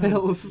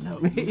pills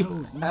me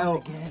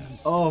out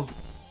of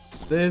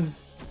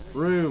this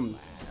room.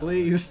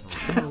 Please,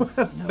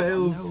 Teller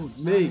pills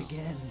me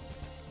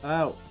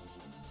out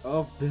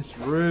of this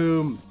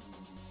room.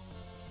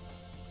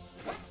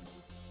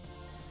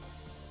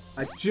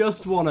 I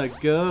just want to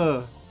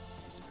go.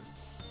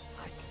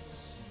 I can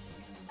see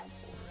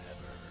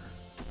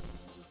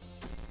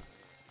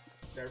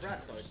forever.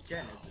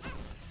 Teratogenesis.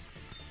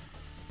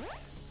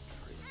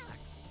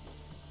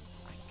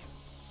 I can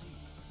see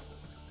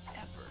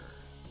forever.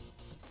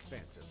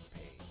 Phantom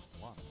pain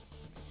 1.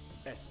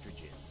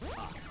 Estrogen.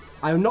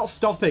 I am not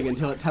stopping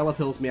until it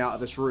telepills me out of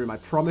this room. I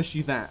promise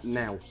you that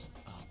now.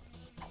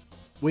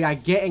 We are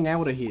getting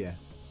out of here.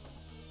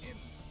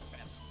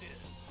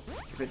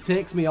 If it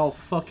takes me all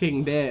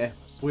fucking day,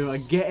 we are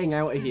getting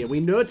out of here. We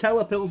know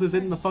telepills is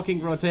in the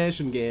fucking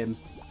rotation game.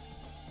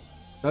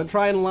 Don't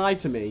try and lie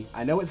to me.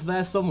 I know it's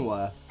there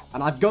somewhere.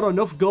 And I've got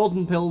enough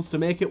golden pills to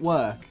make it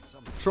work.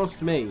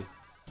 Trust me.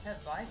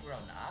 Have I grown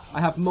up?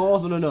 I have more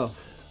than enough.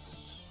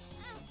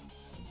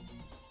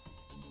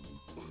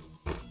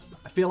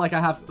 I feel like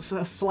I have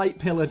a slight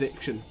pill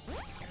addiction.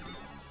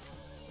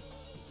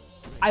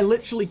 I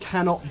literally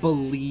cannot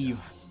believe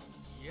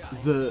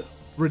the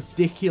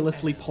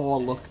ridiculously poor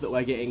luck that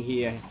we're getting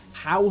here.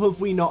 How have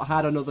we not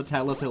had another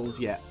telepills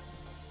yet?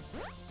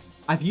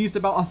 I've used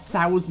about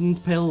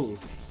 1,000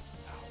 pills.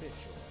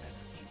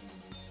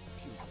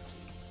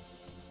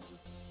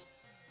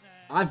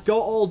 I've got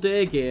all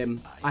day,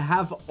 game. I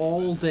have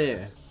all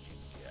day.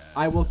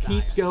 I will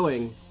keep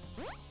going.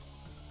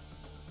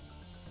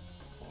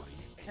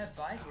 Have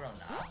I grown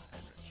up?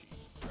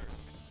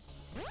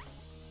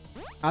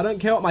 I don't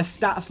care what my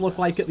stats look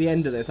like at the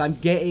end of this. I'm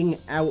getting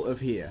out of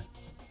here.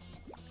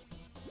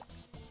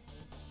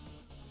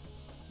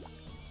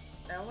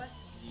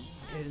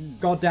 LSD.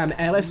 Goddamn,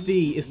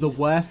 LSD is the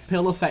worst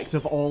pill effect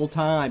of all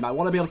time. I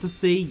want to be able to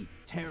see.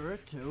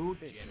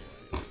 Teratogenesis.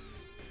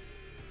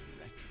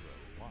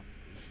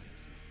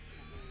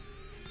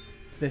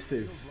 This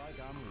is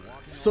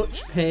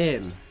such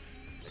pain.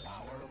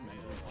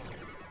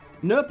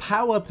 No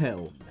power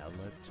pill.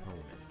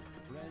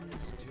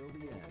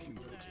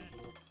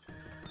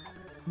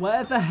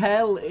 Where the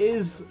hell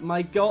is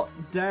my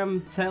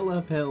goddamn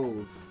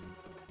telepills?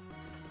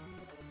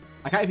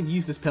 I can't even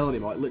use this pill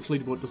anymore. It literally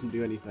doesn't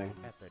do anything.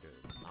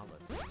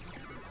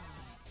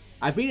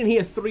 I've been in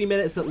here 3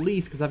 minutes at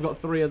least because I've got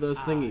 3 of those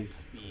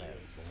thingies.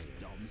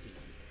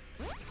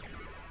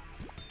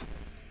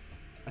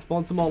 I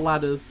spawned some more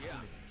ladders.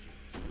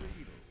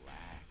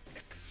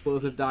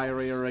 Explosive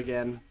diarrhea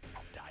again.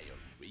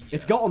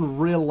 It's gotten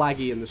real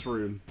laggy in this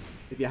room,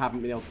 if you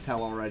haven't been able to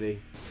tell already.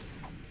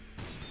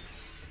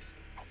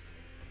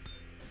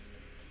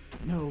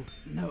 No,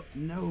 no,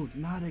 no,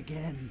 not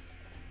again.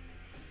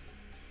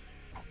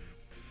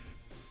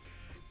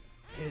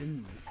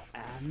 Pins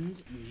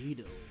and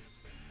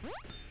needles.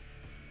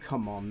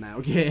 Come on now,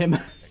 game.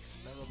 Experimental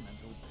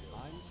pill.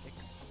 I'm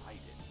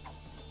excited.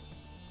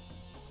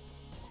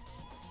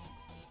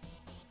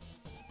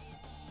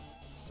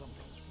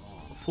 Something's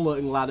wrong.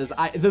 Floating ladders.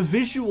 The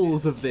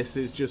visuals of this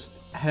is just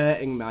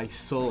hurting my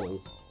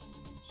soul.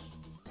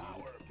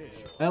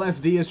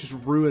 LSD has just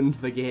ruined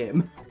the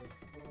game.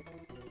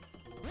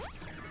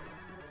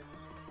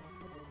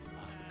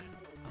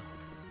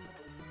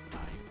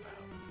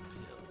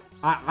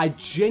 I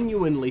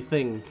genuinely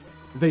think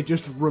they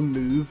just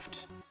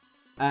removed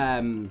I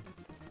feel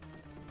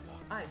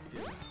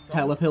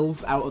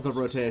telepills out of the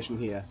rotation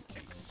here.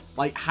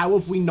 Like, how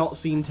have we not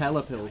seen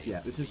telepills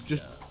yet? This is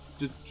just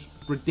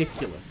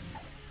ridiculous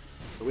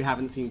that we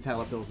haven't seen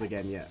telepills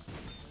again yet.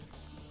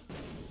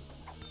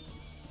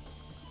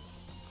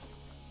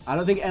 I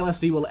don't think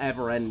LSD will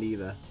ever end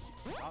either.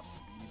 Top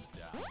speed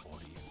down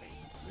 48.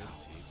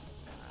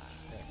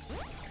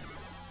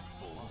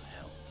 Full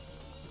health.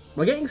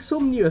 We're getting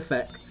some new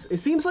effects. It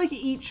seems like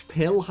each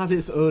pill has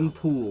its own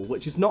pool,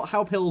 which is not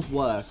how pills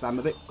work, so I'm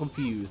a bit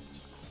confused.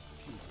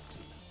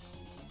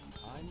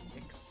 I'm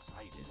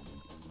excited.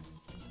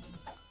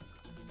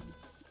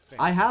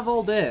 I have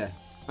all day.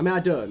 I mean,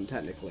 I don't,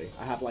 technically.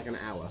 I have like an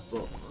hour,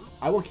 but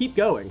I will keep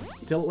going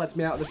until it lets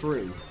me out of this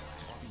room.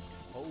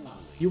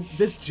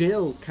 This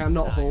jail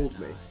cannot hold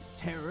me.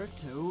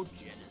 Teratogenesis.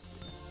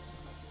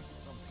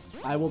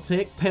 I will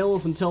take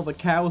pills until the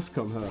cows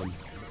come home.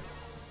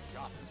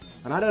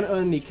 And I don't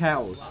own any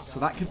cows, so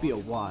that could be a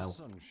while.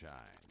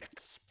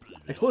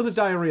 Explosive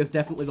diarrhea is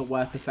definitely the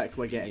worst effect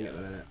we're getting at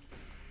the minute.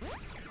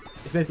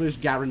 It's basically just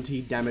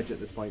guaranteed damage at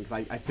this point,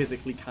 because I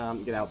physically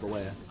can't get out the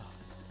way.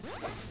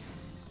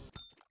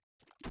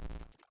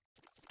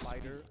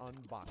 Spider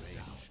unboxing.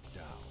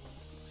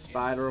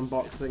 Spider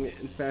unboxing,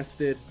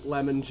 infested,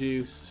 lemon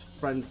juice,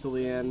 friends till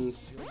the end.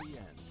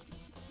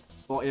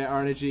 48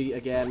 energy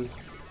again.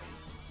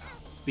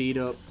 Speed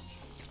up.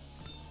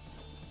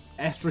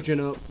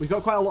 Estrogen up. We've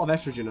got quite a lot of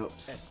estrogen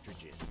ups.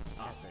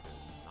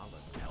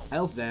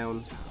 Health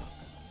down.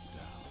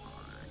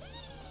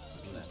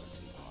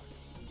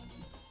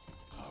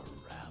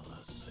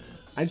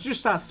 I just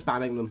start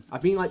spamming them.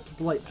 I've been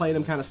like playing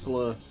them kind of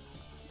slow.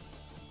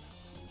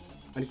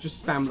 And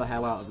just spam the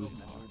hell out of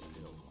them.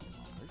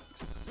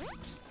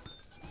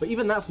 But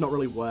even that's not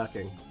really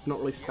working. It's not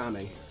really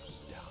spamming.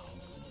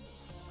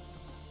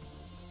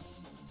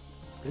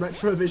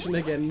 Retrovision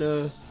again,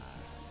 no.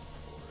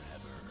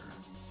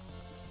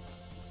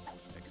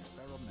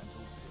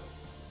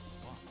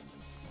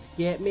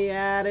 Get me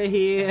out of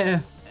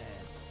here.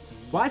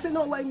 Why is it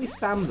not letting me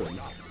spam them?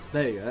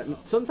 There you go.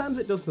 Sometimes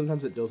it does,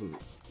 sometimes it doesn't.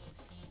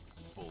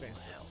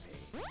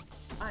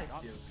 I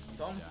feel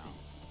stumpy.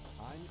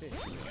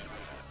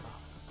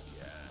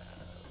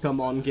 Come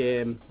on,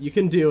 game. You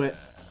can do it.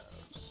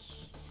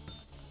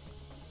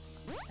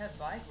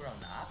 Have I grown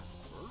up?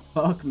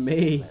 Fuck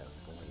me.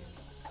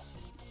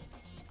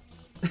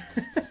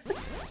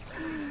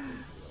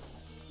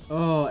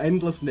 Oh,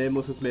 Endless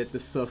Nameless has made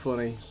this so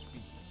funny.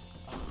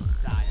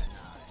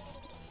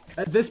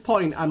 At this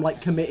point, I'm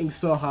like committing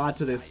so hard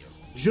to this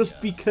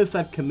just because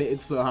I've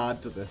committed so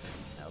hard to this.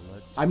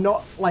 I'm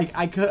not like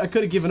I could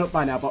have given up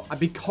by now, but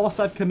because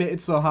I've committed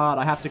so hard,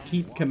 I have to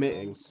keep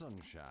committing.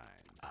 Sunshine.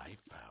 I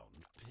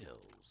found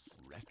pills.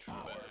 Retro.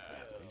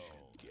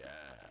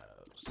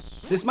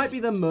 This might be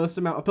the most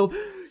amount of pills.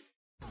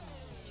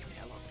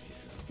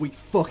 We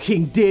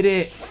fucking did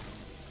it!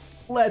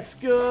 Let's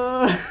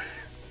go!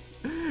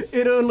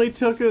 It only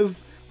took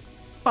us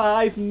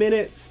 5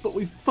 minutes, but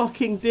we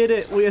fucking did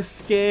it! We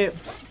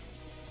escaped!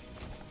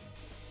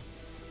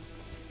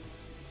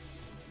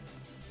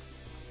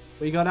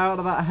 We got out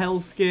of that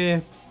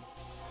hellscape.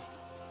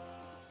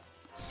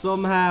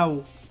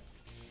 Somehow.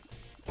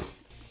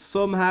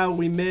 Somehow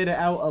we made it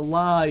out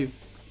alive.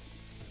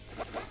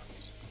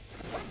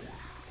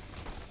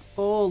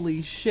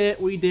 Holy shit,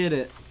 we did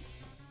it.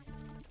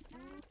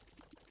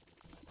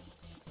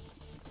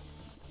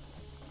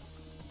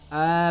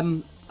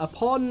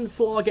 Upon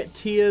 4 get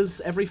tiers,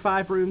 every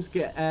 5 rooms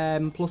get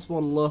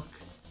 +1 luck.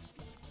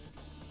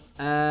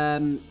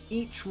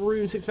 Each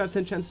room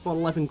 65% chance to spawn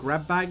 11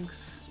 grab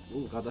bags.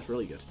 Oh god, that's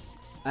really good.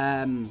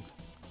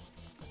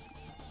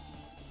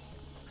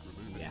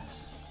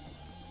 Yes.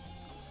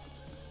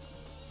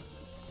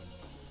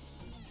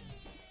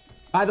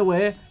 By the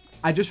way,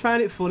 I just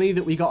found it funny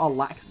that we got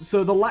a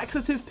so the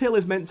laxative pill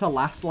is meant to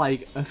last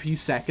like a few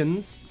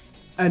seconds,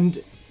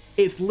 and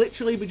it's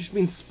literally just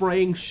been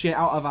spraying shit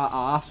out of our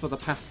arse for the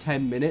past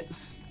 10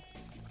 minutes.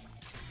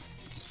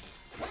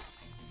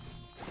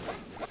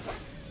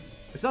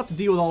 We still have to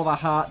deal with all of our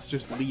hearts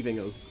just leaving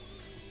us.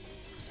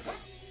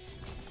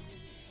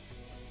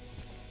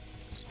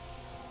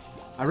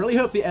 I really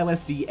hope the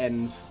LSD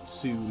ends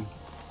soon.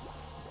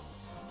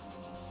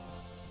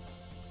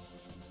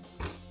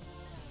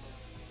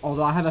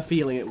 Although I have a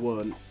feeling it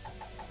won't.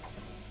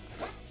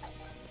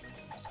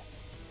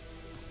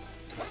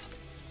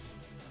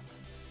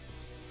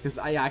 Because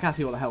I can't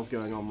see what the hell's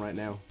going on right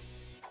now.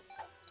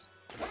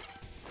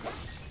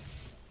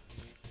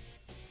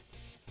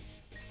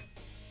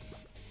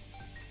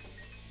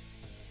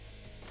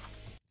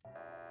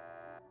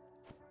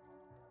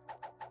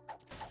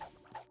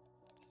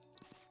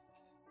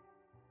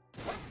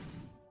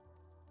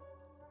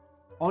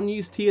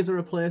 Unused tiers are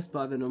replaced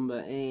by the number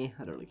I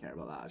don't really care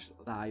about that, actually.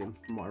 I am,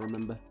 from what I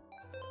remember.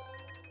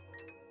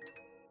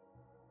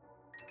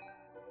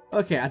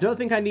 Okay, I don't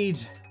think I need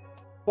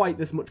quite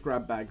this much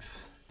grab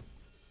bags.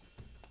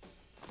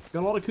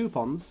 Got a lot of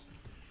coupons.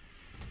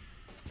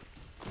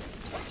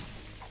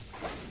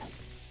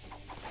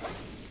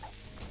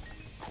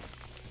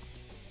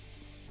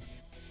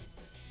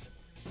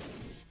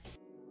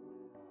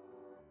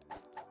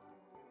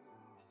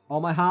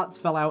 All my hearts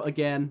fell out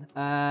again.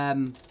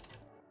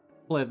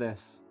 Play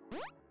this.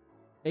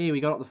 Hey, we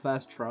got it the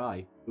first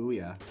try. Ooh,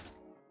 yeah.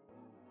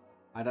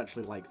 I'd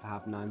actually like to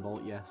have 9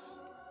 volt, yes.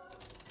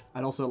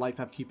 I'd also like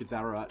to have Cupid's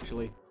arrow,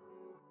 actually.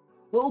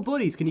 Little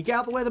buddies, can you get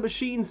out the way of the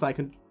machine so I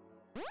can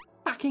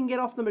fucking get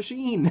off the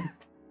machine?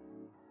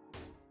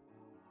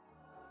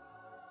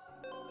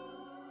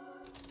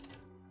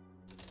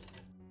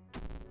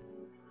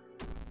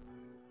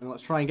 And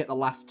let's try and get the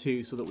last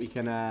 2 so that we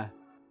can,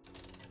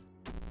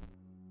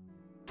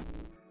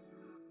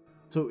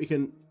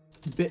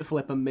 bit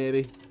flip them,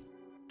 maybe.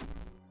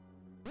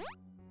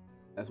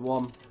 There's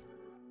 1.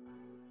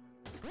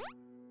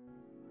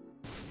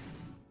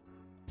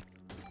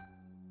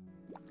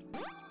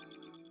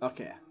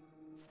 Okay.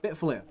 Bit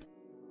flip.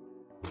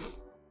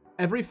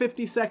 Every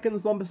 50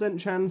 seconds, 1%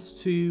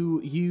 chance to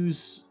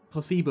use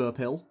placebo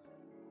pill.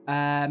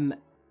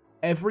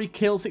 Every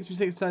kill,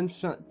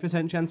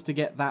 66% chance to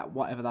get that,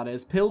 whatever that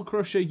is. Pill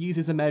Crusher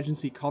uses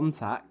emergency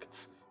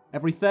contact.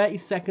 Every 30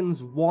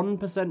 seconds,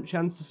 1%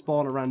 chance to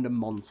spawn a random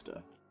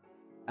monster.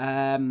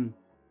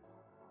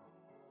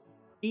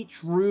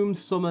 Each room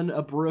summon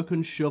a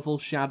broken shovel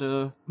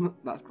shadow.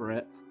 That's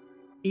great.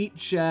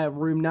 Each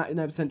room,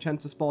 99%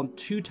 chance to spawn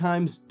 2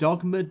 times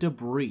dogma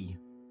debris.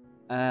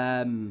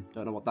 Don't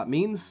know what that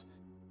means.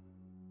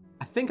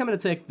 I think I'm going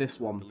to take this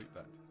one. Delete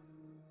that.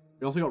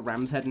 We also got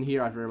Ram's Head in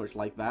here. I very much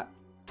like that.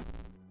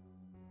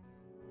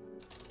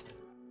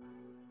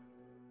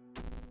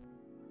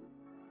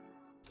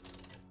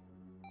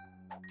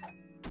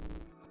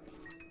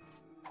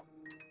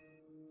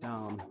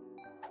 Darn.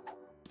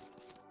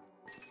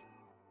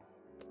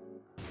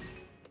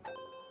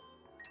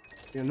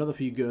 Another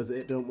few goes at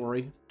it, don't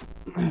worry.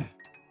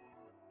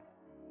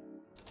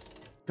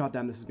 God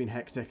damn, this has been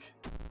hectic.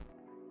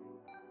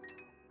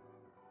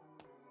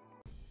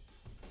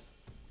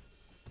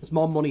 There's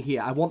more money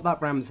here. I want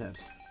that Ram's Head.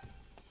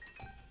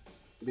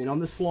 I've been on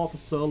this floor for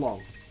so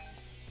long.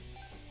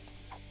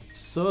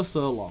 So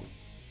long.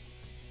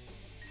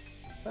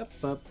 That's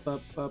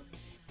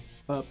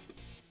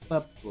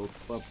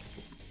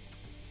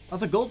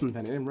a golden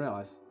penny, I didn't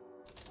realise.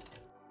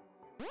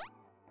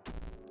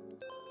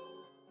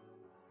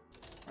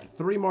 Right,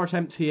 3 more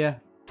attempts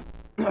here.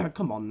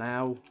 Come on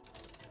now.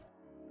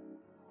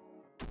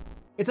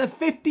 It's a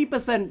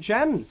 50%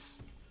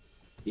 chance!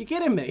 Are you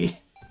kidding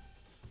me?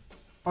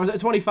 Or is it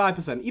a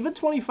 25%? Even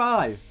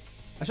 25!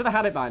 I should have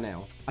had it by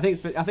now. I think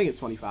it's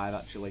 25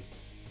 actually.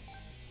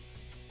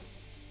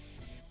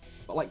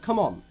 But like, come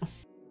on.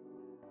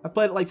 I've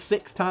played it like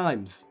 6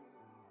 times.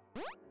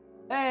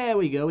 There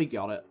we go, we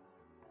got it.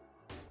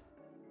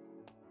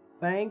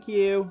 Thank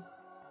you.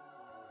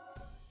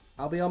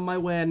 I'll be on my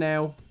way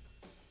now.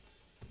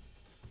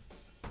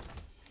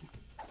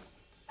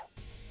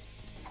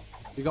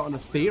 We got an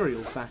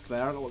ethereal sack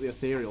there. I don't know what the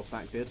ethereal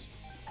sack did.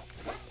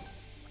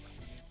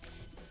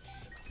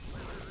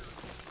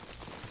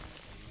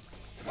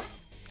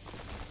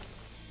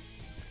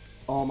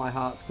 All my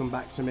hearts come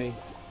back to me.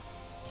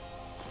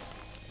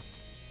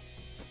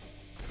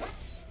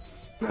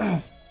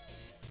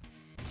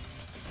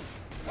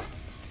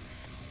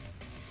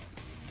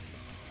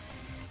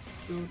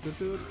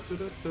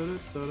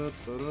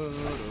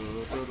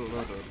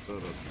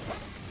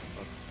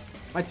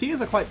 My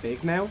tears are quite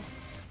big now.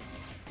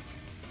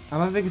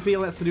 I'm having a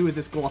feeling that's to do with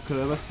this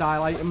glaucoma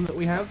style item that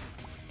we have.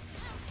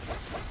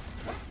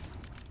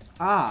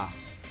 Ah.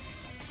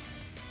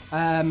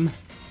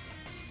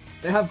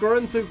 They have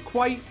grown to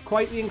quite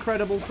the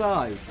incredible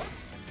size.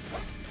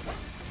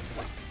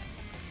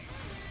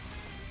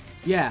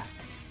 Yeah.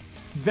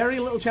 Very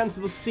little chance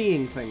of us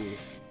seeing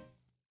things.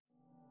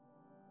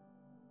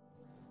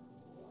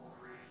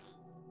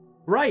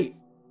 Right.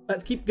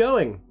 Let's keep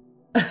going.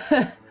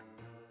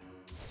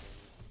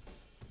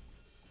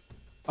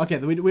 Okay,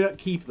 we don't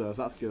keep those.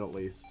 That's good at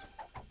least.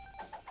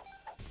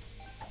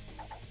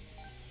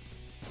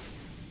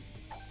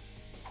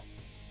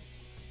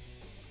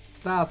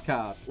 Stars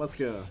card. Let's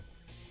go.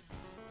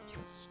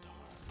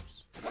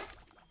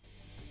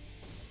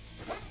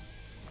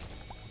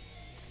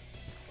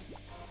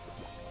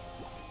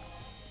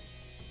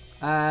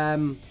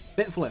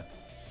 Bit flip.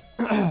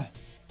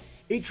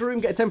 Each room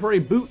get a temporary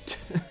boot.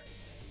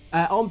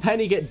 On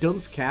Penny get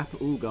dunce cap.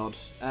 Oh god.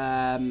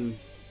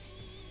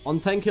 On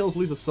 10 kills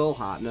lose a soul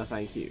heart. No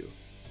thank you.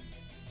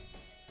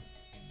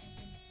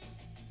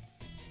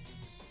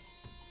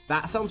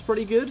 That sounds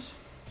pretty good.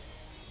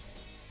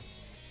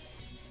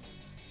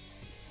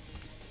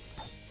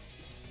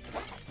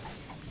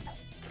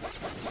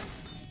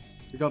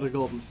 We got a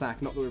golden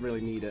sack, not that we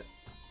really need it.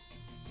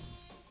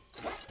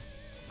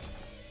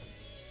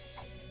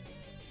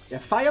 Yeah,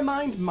 Fire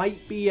Mind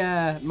might be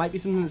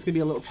something that's gonna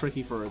be a little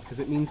tricky for us because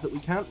it means that we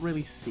can't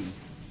really see.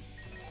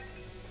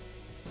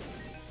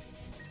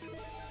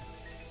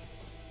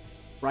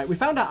 Right, we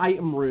found our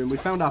item room, we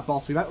found our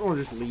boss. We might want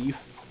to just leave.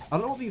 I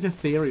don't know what these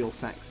ethereal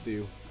sacks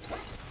do.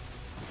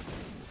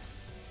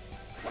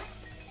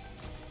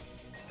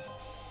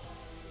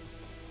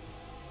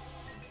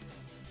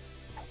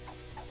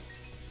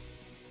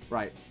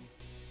 Right.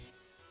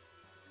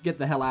 Let's get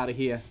the hell out of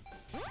here.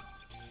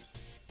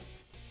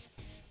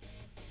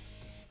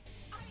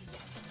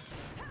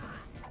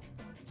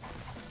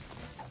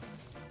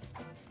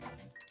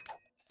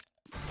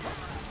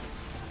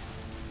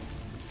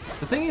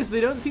 The thing is,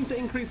 they don't seem to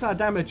increase our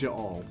damage at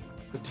all.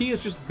 The T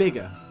is just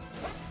bigger.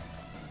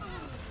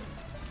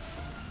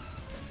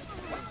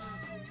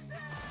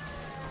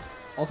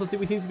 Also, see,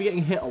 we seem to be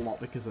getting hit a lot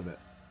because of it.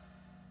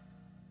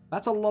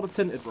 That's a lot of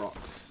tinted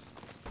rocks.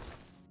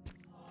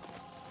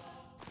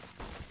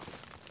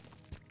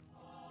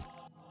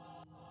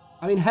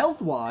 I mean,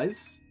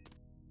 health-wise,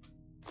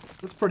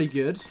 that's pretty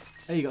good.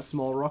 Hey, you got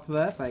small rock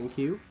there, thank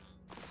you.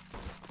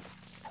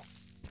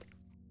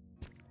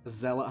 A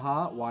zealot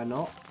heart, why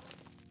not?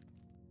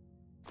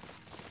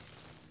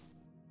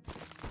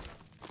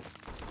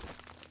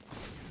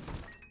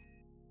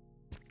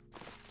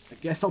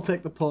 Guess I'll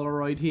take the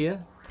Polaroid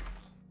here.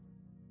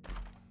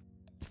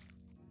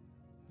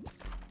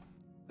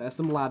 There's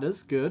some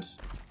ladders. Good.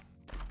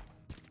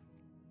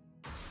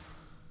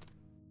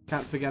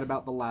 Can't forget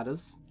about the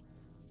ladders.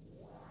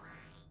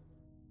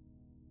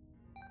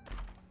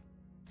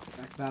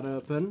 Back that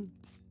open.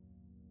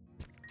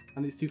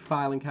 And these two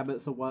filing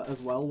cabinets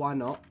as well. Why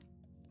not?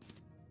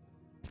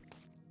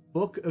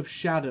 Book of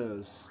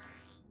Shadows.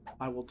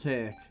 I will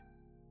take.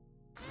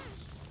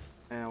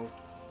 Ow.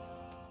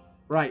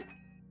 Right.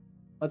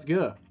 Let's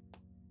go.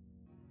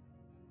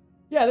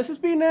 Yeah, this has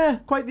been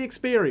quite the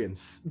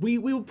experience. We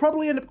will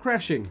probably end up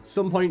crashing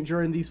some point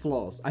during these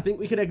floors. I think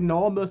we can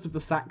ignore most of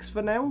the sacks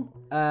for now.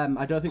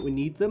 I don't think we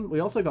need them. We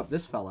also got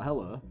this fella.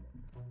 Hello.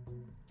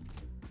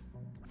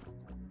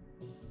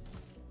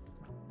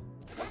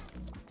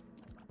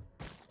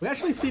 We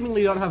actually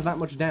seemingly don't have that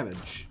much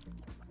damage.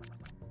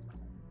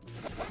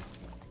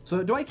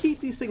 So do I keep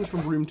these things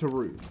from room to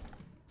room?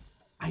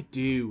 I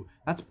do.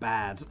 That's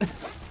bad.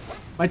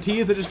 My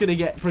tiers are just going to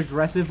get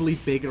progressively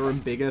bigger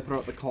and bigger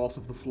throughout the course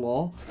of the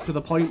floor, to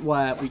the point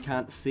where we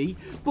can't see.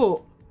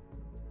 But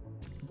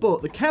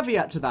the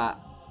caveat to that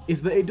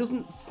is that it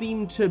doesn't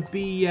seem to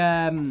be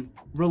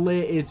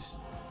related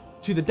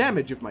to the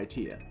damage of my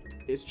tier.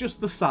 It's just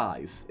the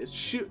size. It's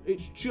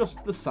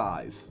just the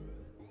size.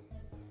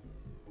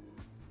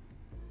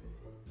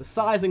 The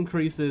size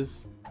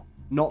increases,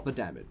 not the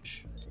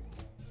damage.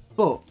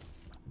 But,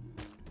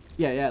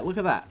 yeah, look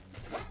at that.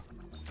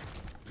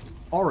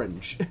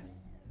 Orange.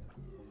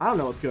 I don't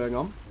know what's going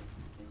on.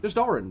 Just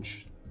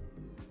orange.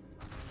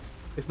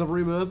 Is the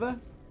room over?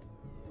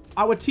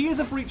 Our tiers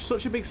have reached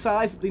such a big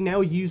size that they now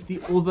use the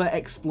other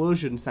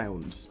explosion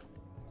sounds.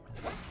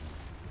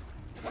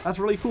 That's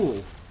really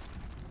cool.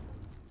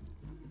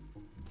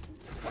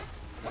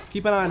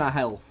 Keep an eye on our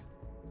health.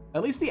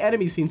 At least the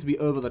enemies seem to be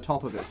over the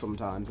top of it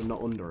sometimes and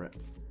not under it.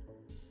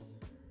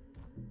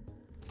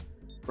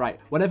 Right,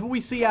 whenever we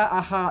see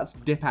our hearts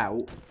dip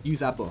out,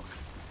 use our book.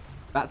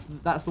 That's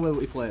the way that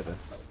we play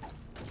this.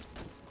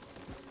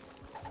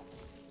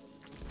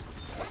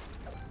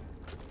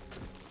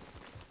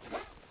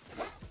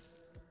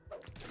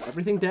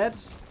 Everything dead?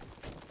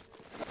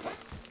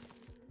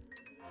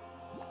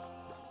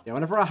 Yeah,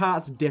 whenever our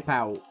hearts dip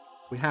out,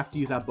 we have to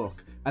use our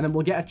book. And then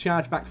we'll get a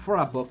charge back for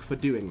our book for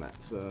doing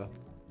that, so...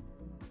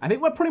 I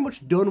think we're pretty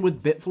much done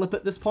with Bitflip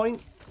at this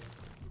point.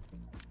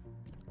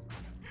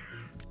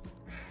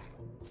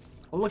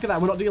 Oh, look at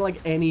that, we're not doing, like,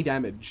 any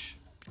damage.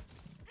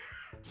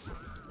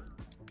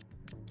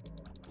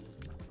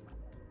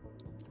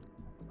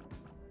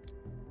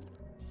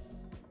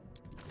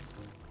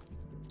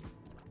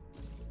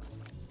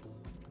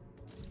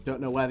 Don't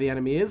know where the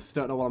enemy is.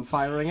 Don't know what I'm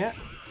firing at.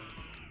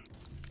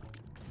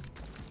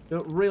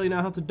 Don't really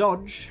know how to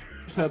dodge.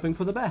 Just hoping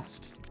for the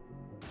best.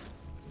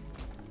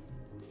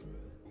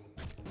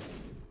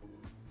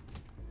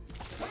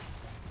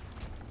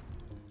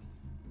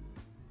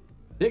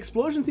 The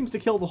explosion seems to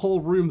kill the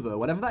whole room, though.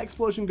 Whenever that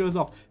explosion goes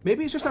off,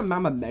 maybe it's just a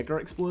Mama Mega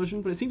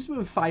explosion, but it seems to be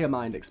when Fire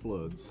Mind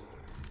explodes.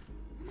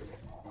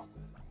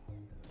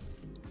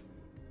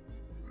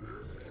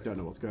 Don't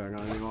know what's going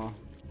on anymore.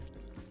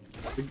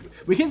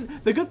 We can.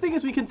 The good thing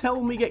is we can tell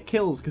when we get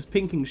kills because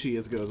Pinking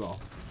Shears goes off.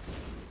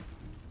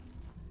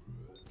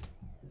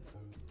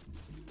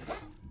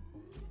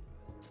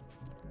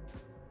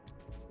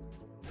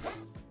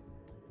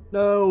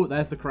 No,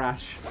 there's the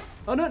crash.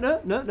 Oh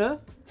no!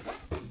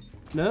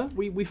 No,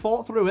 we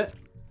fought through it.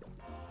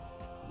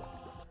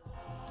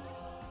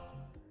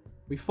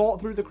 We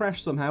fought through the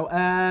crash somehow.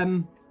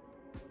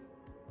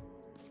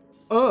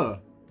 Oh,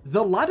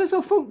 the ladders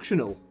are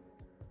functional.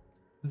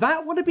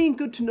 That would have been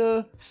good to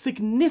know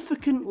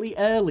significantly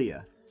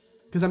earlier.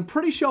 Because I'm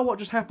pretty sure what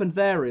just happened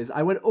there is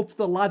I went up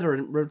the ladder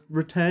and it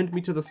returned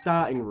me to the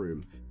starting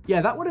room.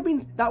 Yeah, that would have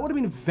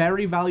been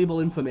very valuable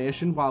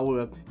information while we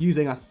were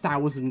using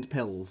 1,000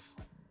 pills.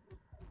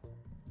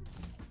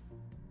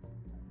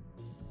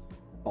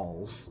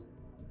 Balls.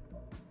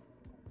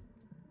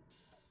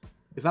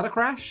 Is that a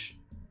crash?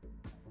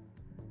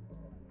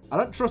 I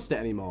don't trust it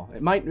anymore.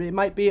 It might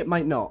be, it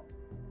might not.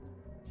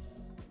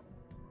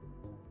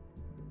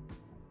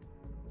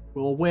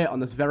 We'll wait on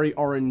this very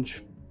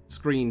orange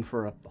screen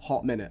for a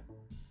hot minute.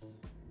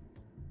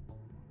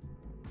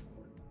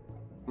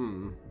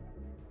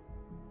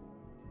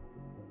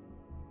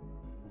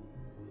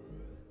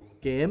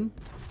 Game?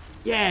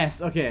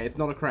 Yes! Okay, it's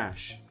not a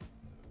crash.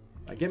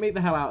 Right, get me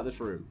the hell out of this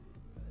room.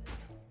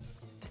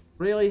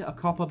 Really? A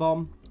copper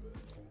bomb?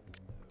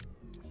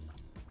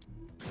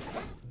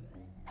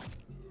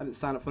 I didn't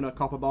sign up for no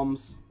copper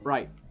bombs.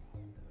 Right.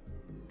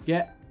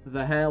 Get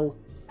the hell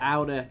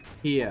out of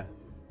here.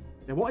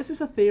 Yeah, what is this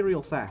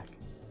ethereal sack?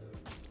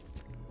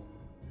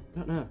 I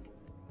don't know.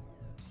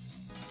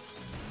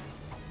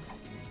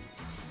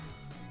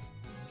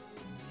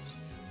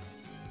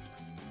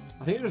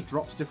 I think it just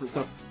drops different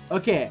stuff.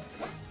 Okay.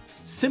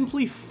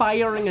 Simply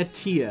firing a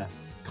tier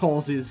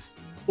causes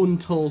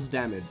untold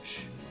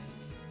damage.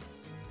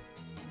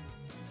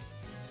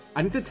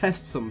 I need to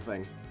test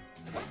something.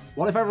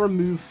 What if I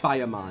remove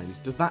Fire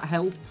Mind? Does that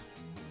help?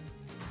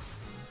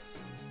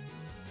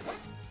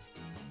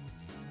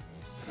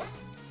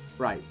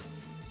 Right.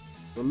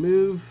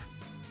 Remove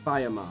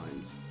fire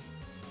mines.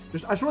 I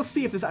just want to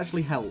see if this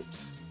actually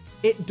helps.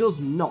 It does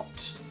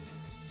not.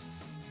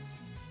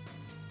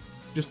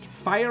 Just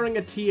firing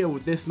a tier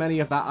with this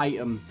many of that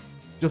item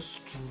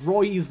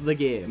destroys the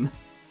game.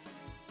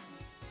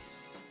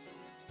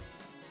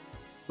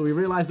 So we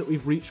realise that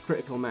we've reached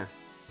critical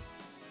mass.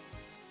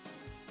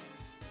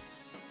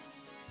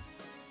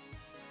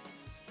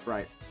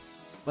 Right.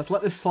 Let's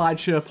let this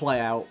slideshow play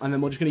out, and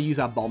then we're just going to use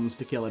our bombs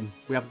to kill him.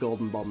 We have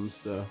golden bombs,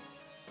 so...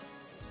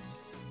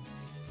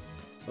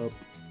 Up.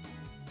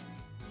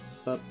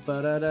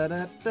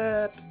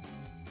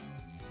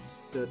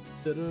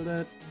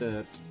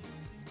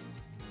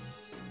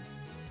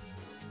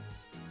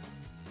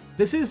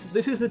 This is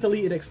the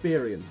deleted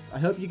experience. I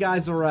hope you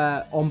guys are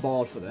on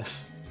board for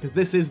this, because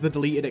this is the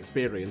deleted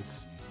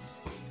experience.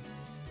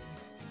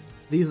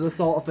 These are the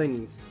sort of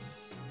things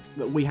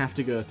that we have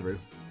to go through.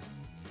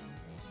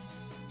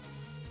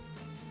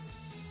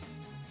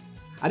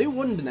 I do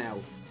wonder now,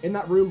 in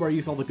that room where I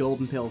used all the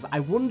golden pills, I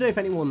wonder if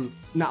anyone...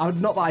 Now,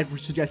 not that I'd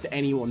suggest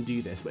anyone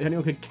do this, but if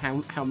anyone could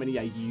count how many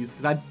I used,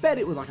 because I bet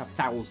it was like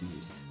 1,000.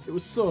 It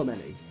was so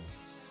many.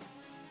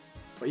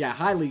 But yeah,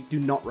 highly do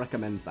not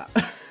recommend that.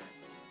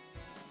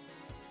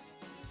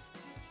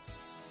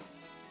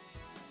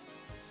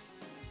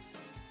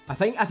 I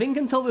think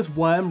until this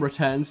worm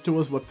returns to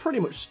us, we're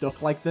pretty much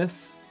stuck like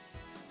this.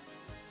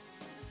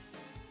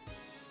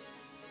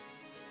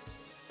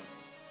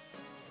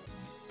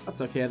 That's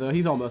okay though,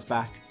 he's almost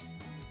back.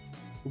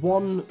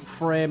 1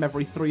 frame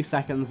every 3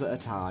 seconds at a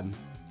time.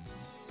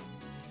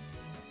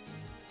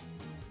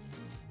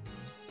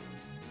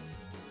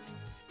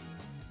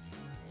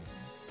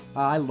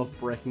 I love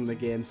breaking the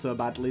game so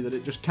badly that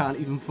it just can't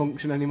even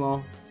function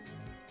anymore.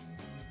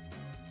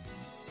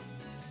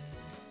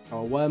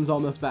 Oh, Worm's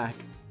almost back.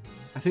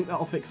 I think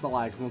that'll fix the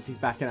lag once he's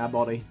back in our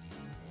body.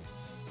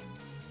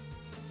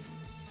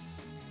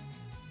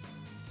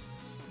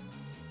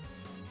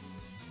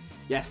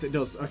 Yes, it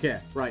does. Okay,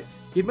 right.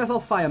 Give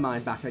myself Fire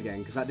Mine back again,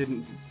 because that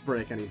didn't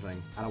break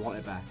anything, and I want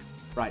it back.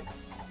 Right.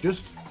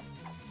 Just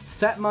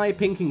set my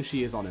pinking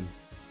shears on him.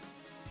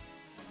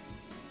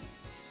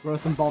 Throw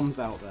some bombs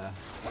out there.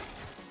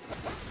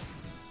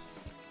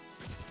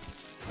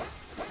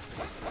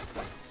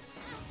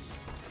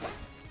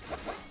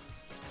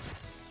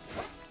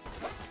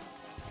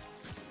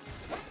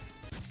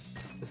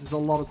 This is a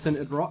lot of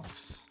tinted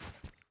rocks.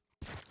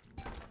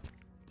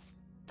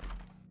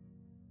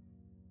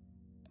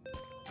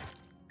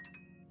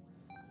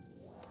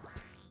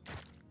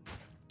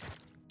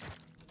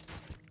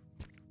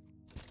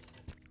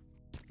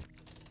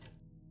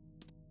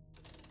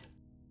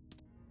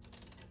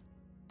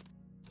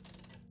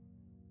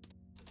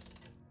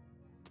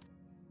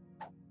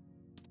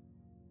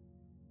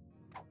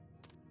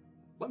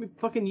 Let me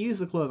fucking use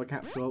the clover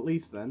capsule at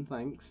least then,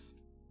 thanks.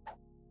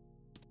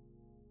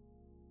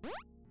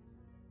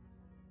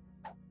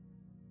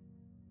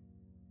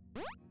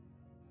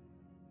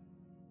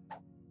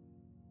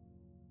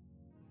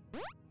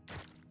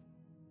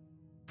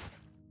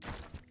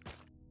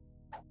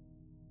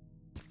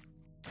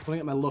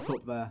 Putting get my luck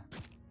up there.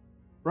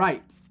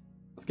 Right,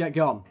 let's get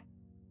going.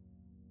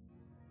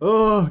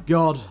 Oh,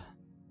 God.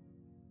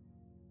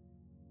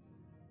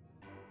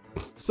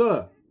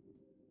 So,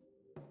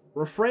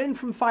 refrain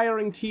from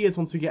firing tiers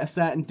once we get a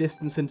certain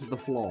distance into the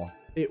floor.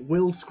 It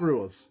will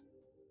screw us.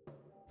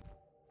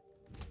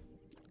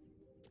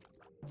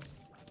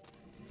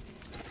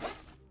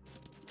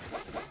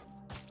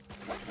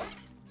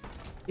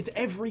 It's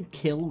every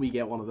kill we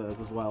get one of those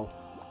as well.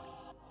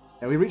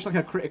 Yeah, we reach like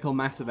a critical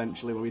mass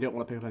eventually where we don't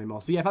want to pick up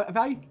anymore. So yeah,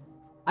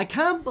 I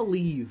can't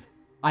believe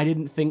I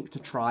didn't think to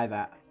try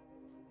that.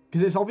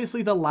 Because it's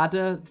obviously the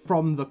ladder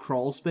from the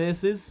crawl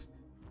spaces.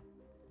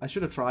 I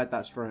should have tried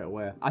that straight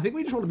away. I think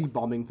we just want to be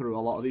bombing through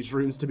a lot of these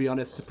rooms, to be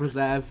honest, to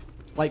preserve,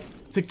 like,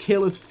 to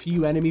kill as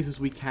few enemies as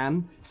we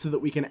can so that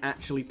we can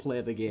actually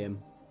play the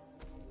game.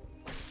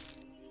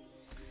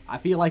 I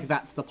feel like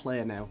that's the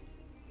play now.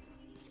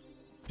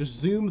 Just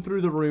zoom through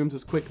the rooms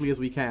as quickly as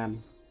we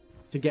can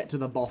to get to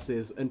the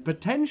bosses and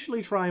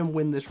potentially try and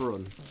win this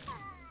run.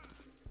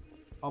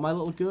 Oh, my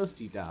little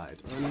ghosty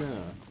died. Oh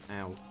no.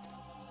 Ow.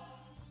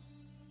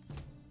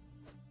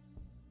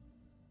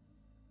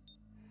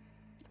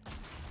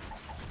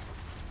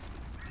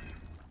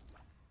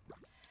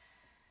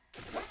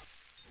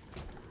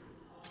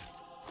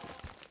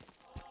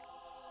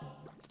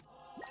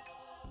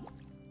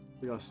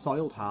 We got a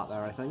soiled heart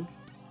there, I think.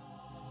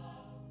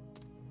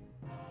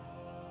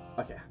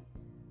 Okay.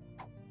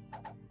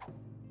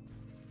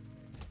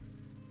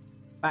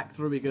 Back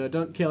through we go.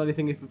 Don't kill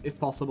anything if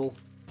possible.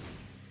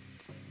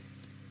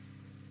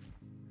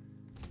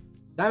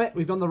 Damn it,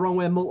 we've gone the wrong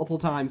way multiple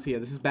times here.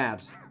 This is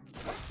bad.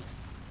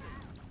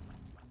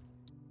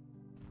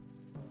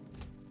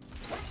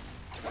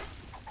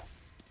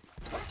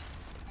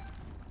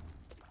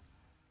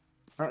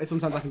 Apparently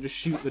sometimes I can just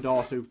shoot the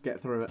door to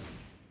get through it.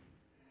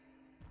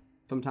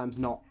 Sometimes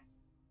not.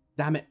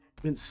 Damn it.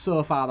 Went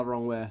so far the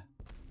wrong way.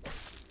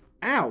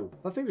 Ow!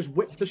 That thing just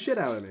whipped the shit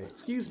out of me.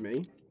 Excuse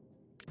me.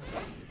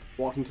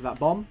 Walked into that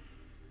bomb.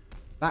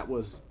 That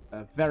was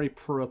a very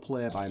pro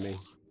play by me.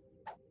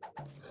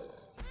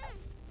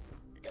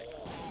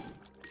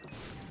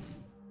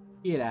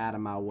 Get out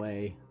of my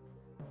way.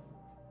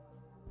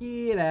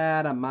 Get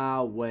out of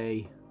my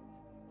way.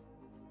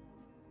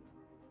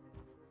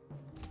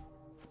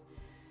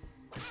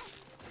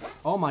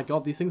 Oh my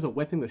god, these things are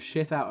whipping the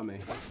shit out of me.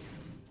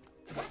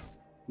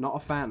 Not a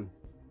fan.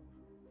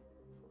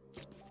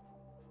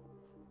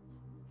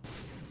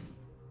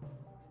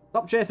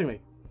 Stop chasing me.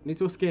 I need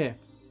to escape.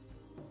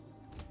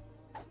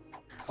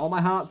 All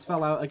my hearts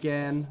fell out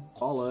again.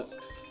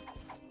 Bollocks.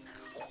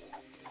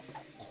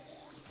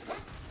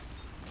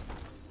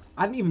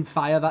 I didn't even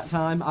fire that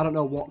time. I don't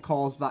know what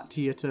caused that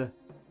tier to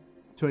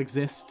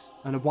exist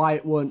and why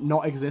it won't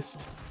not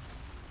exist.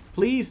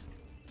 Please.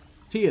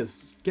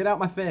 Tears, get out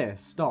my face.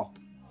 Stop.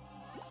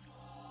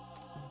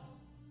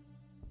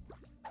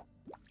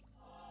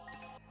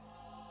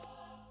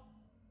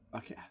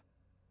 Okay.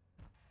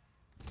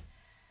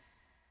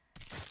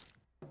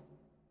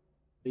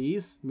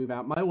 Please, move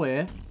out my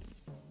way.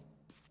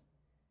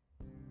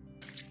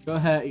 Go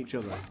hurt each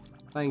other.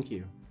 Thank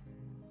you.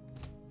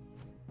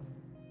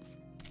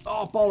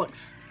 Oh,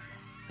 bollocks.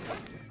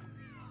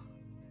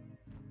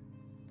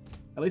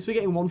 At least we're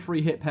getting one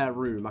free hit per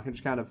room. I can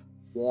just kind of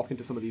walk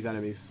into some of these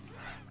enemies.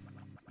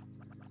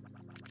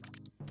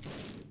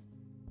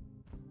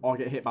 Or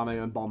get hit by my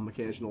own bomb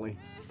occasionally.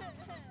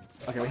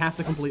 Okay, we have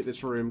to complete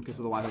this room because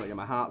otherwise I don't get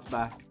my hearts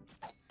back.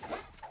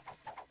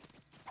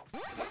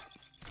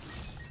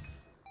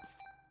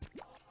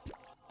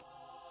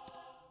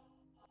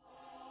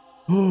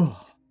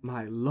 Oh,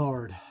 my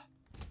lord.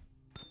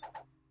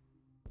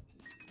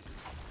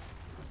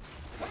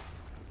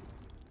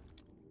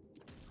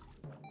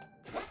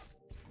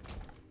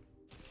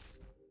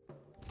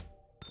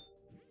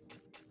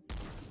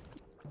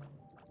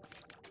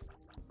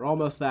 We're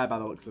almost there by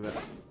the looks of it.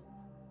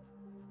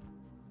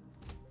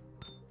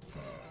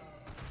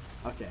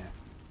 Okay.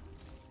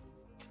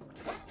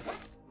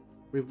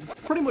 We've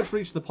pretty much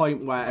reached the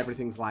point where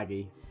everything's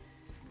laggy.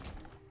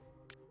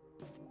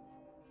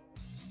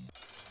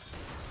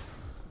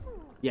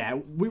 Yeah,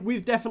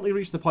 we've definitely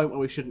reached the point where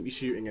we shouldn't be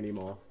shooting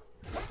anymore.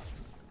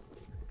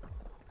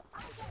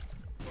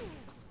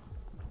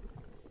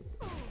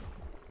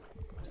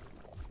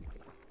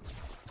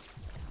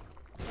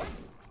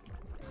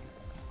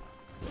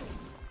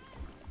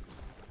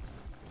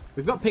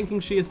 We've got pinking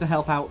shears to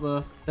help out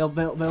though.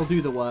 They'll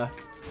do the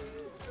work.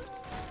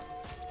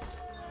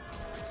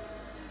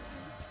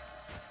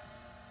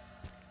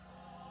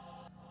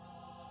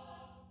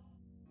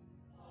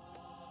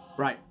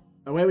 Right,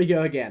 away we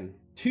go again.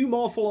 2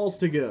 more floors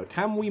to go.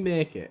 Can we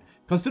make it?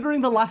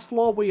 Considering the last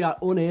floor we are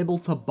unable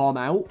to bomb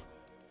out,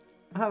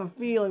 I have a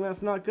feeling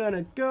that's not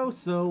gonna go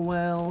so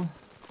well.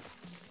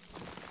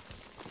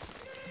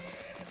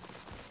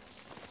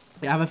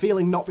 Yeah, I have a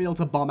feeling not being able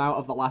to bomb out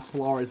of the last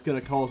floor is gonna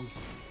cause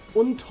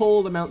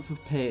untold amounts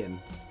of pain.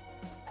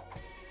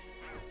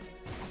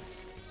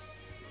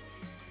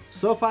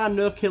 So far,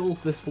 no kills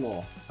this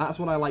floor. That's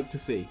what I like to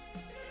see.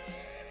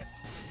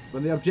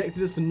 When the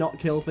objective is to not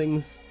kill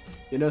things,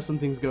 you know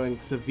something's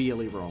going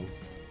severely wrong.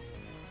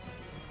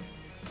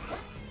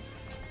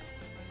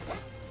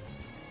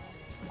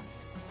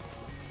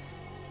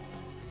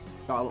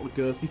 Got our little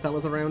ghosty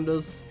fellas around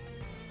us.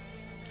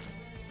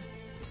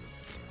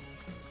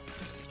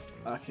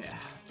 Okay.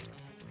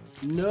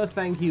 No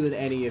thank you with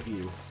any of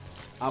you.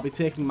 I'll be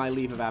taking my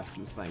leave of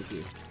absence, thank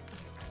you.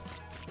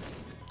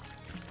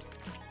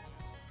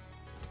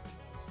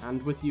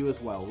 And with you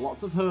as well.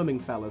 Lots of homing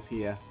fellas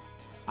here.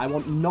 I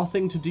want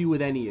nothing to do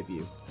with any of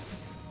you.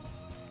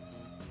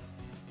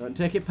 Don't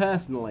take it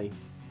personally.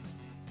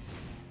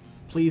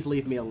 Please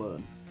leave me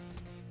alone.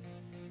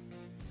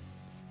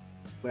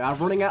 We are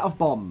running out of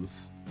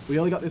bombs. We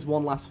only got this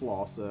one last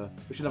floor, so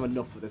we should have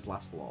enough for this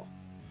last floor.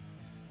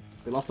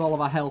 We lost all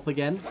of our health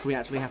again, so we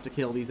actually have to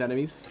kill these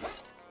enemies.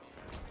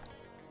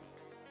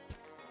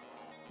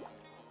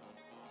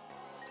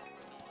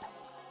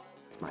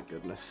 My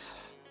goodness.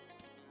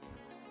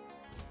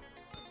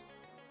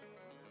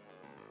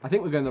 I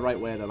think we're going the right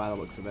way, though, by the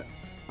looks of it.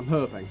 I'm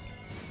hoping.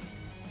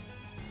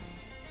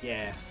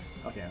 Yes.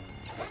 Okay.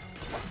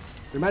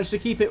 We managed to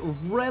keep it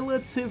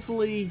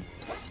relatively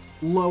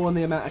low on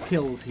the amount of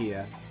kills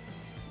here.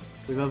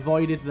 We've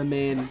avoided the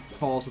main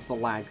cause of the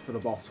lag for the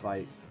boss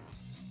fight.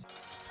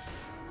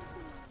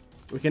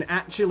 We can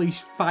actually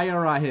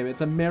fire at him.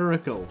 It's a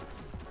miracle.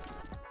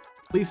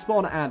 Please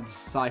spawn ads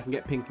so I can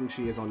get pinking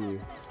shears on you.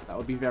 That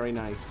would be very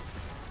nice.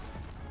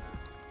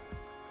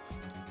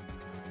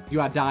 You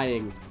are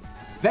dying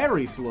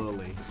very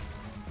slowly.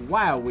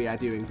 Wow, we are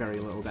doing very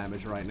little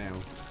damage right now.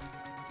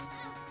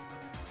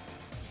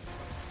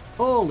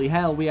 Holy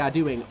hell, we are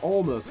doing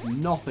almost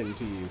nothing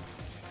to you.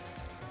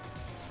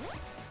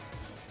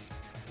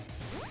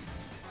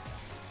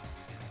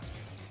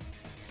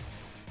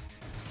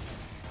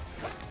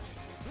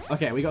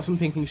 Okay, we got some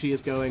pinking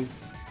shears going.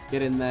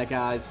 Get in there,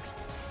 guys.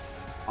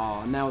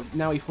 Oh,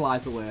 now he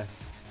flies away.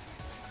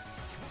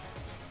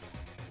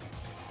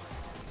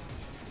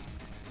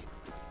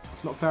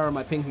 It's not fair on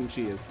my pinking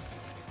shears.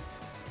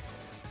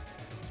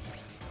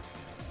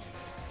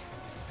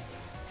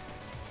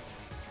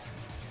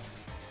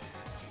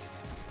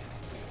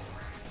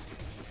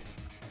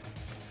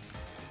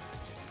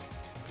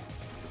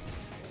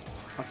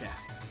 Okay.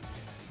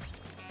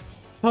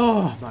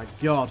 Oh my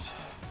god.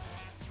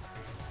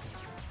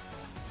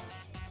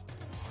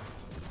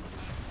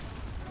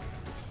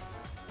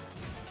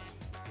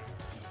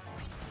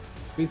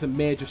 Been some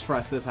major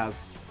stress this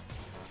has.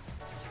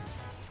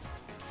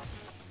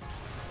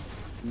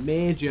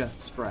 Major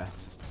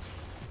stress.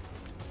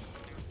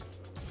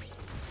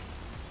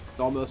 It's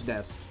almost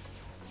dead.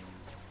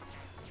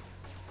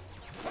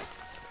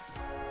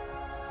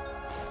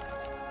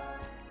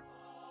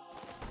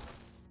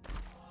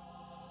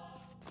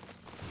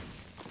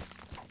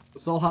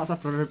 Soul hearts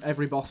after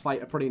every boss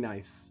fight are pretty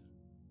nice.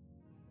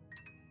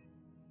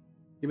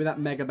 Give me that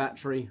mega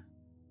battery.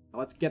 Now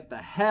let's get the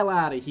hell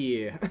out of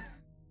here.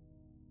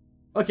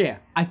 Okay,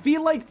 I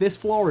feel like this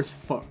floor is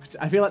fucked.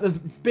 I feel like there's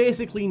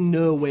basically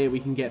no way we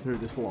can get through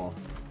this floor.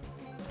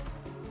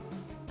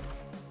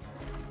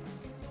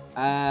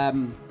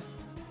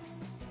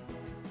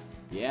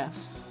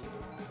 Yes.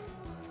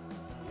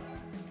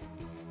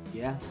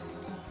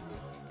 Yes.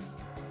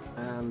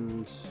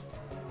 And...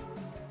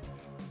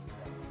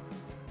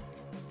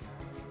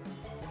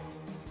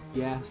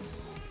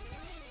 yes.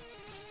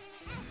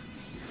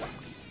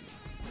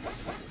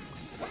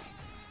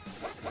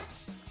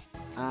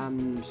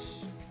 And...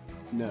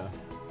 no.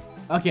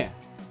 Okay.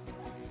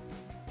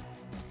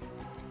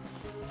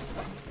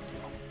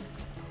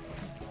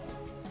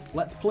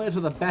 Let's play to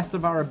the best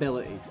of our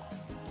abilities.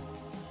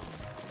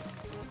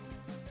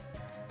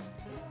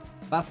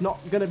 That's not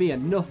going to be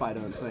enough, I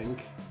don't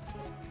think.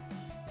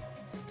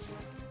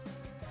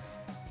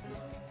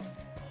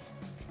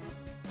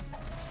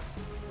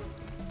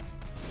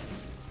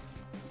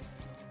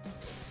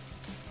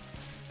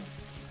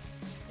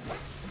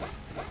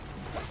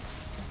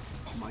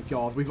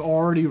 God, we've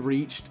already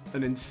reached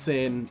an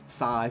insane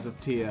size of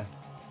tier.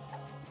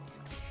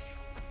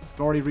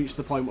 We've already reached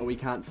the point where we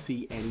can't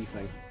see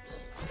anything.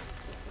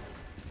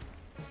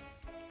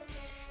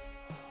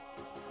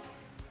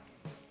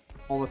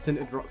 All the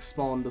tinted rocks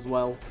spawned as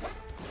well.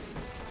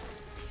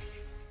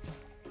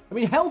 I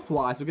mean,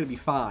 health-wise, we're going to be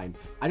fine.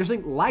 I just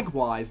think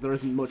lag-wise, there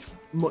isn't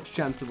much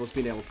chance of us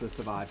being able to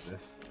survive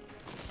this.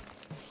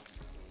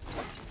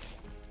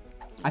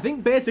 I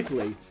think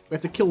basically we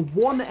have to kill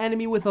one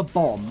enemy with a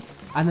bomb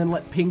and then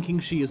let pinking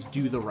shears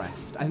do the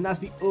rest. I think that's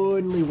the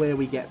only way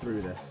we get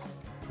through this.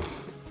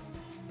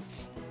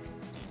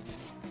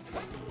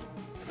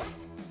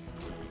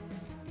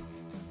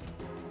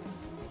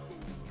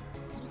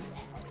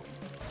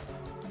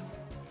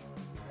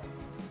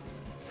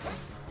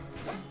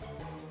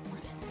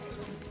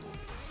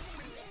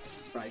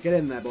 Right, get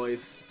in there,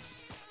 boys.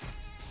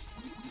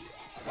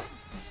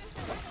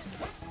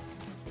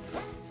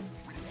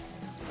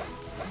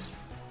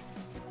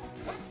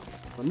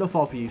 Enough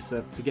of you,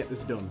 sir, to get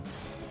this done.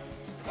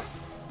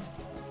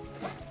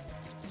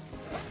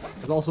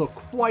 There's also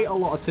quite a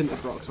lot of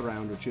tinted rocks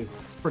around, which is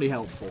pretty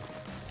helpful.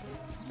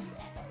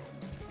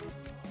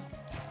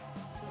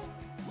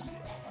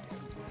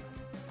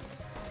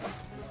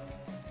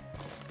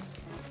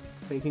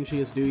 Thinking she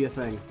is do your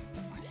thing.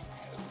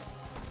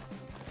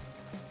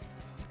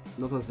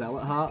 Another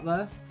zealot heart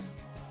there.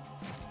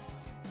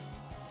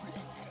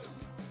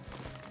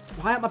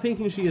 Why aren't my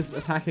pinking she is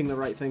attacking the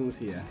right things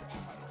here?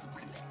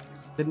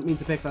 Didn't mean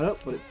to pick that up,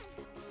 but it's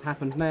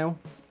happened now.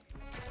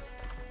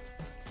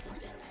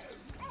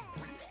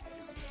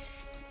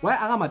 Where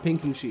are my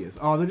pinking shears?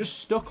 Oh, they're just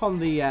stuck on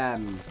the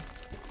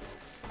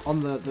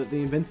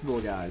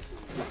invincible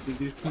guys. We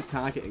just keep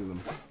targeting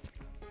them.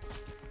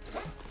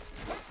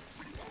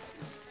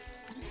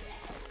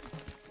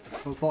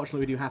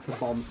 Unfortunately, we do have to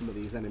bomb some of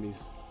these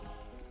enemies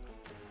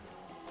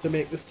to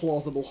make this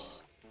plausible.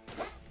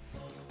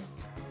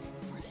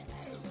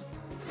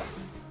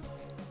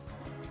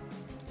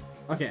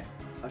 Okay.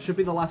 That should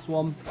be the last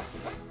one.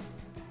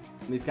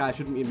 And these guys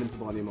shouldn't be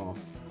invincible anymore.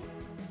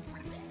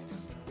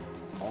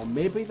 Or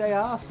maybe they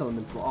are still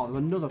invincible. Oh,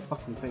 there's another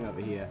fucking thing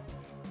over here.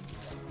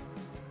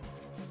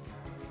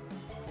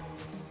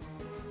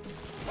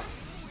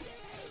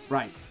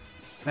 Right.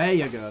 There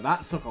you go.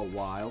 That took a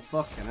while.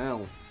 Fucking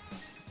hell.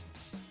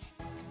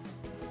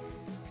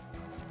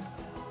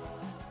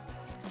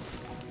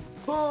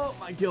 Oh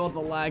my god,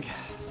 the lag.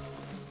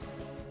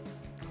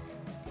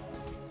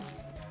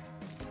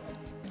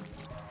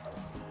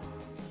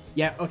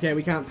 Yeah, okay,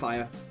 we can't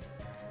fire.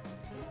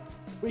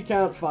 We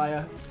can't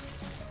fire.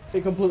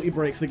 It completely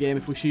breaks the game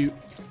if we shoot.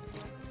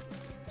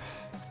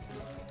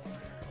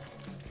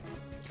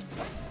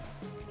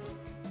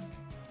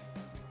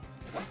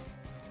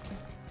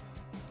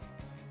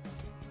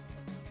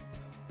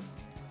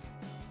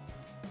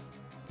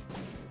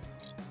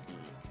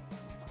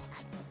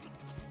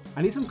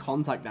 I need some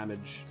contact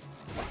damage.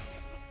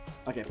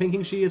 Okay,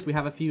 pinking shears, we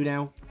have a few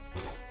now.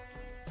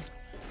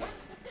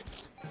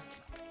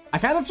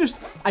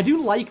 I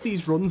do like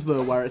these runs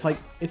though, where it's like,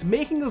 it's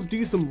making us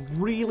do some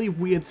really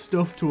weird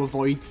stuff to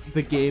avoid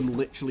the game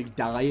literally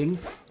dying.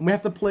 And we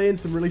have to play in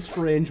some really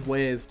strange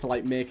ways to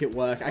like make it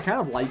work. I kind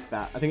of like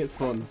that. I think it's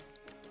fun.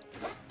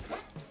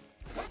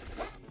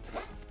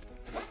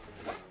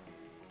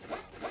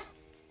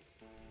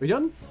 We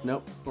done?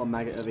 Nope. Got a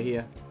maggot over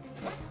here.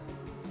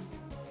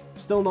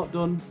 Still not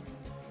done.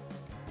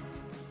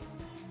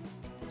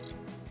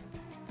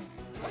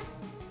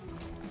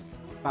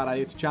 Bad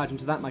idea to charge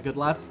into that, my good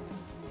lad.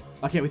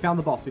 Okay, we found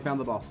the boss. We found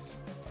the boss.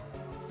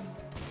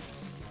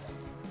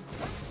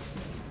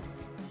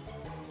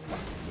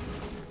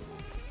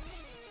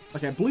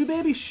 Okay, Blue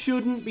Baby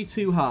shouldn't be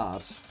too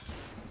hard.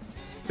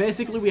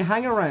 Basically, we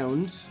hang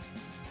around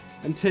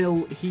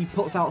until he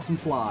puts out some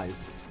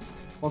flies.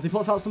 Once he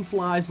puts out some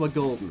flies, we're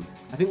golden.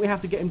 I think we have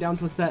to get him down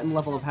to a certain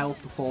level of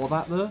health before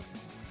that, though.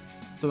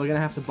 So we're going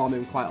to have to bomb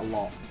him quite a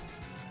lot.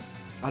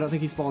 I don't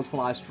think he spawns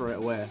flies straight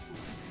away.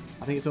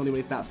 I think it's only when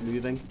he starts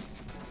moving.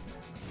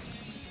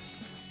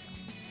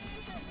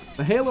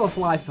 The Halo of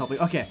Flies is helping.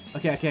 Okay.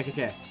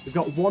 We've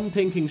got one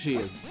pinking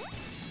shears.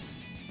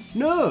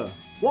 No!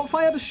 What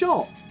fired a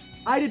shot?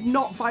 I did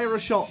not fire a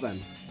shot then.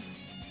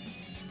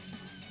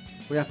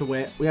 We have to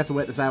wait. We have to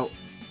wait this out.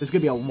 This is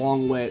going to be a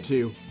long wait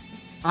too.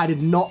 I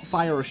did not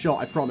fire a shot,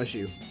 I promise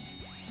you.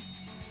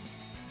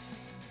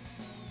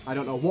 I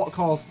don't know what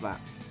caused that.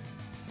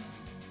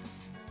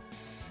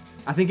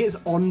 I think it's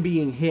on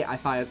being hit I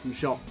fired some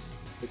shots.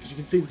 Because you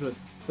can see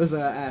there's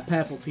a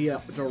purple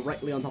tear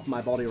directly on top of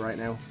my body right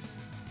now.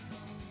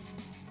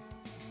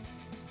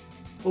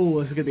 Oh,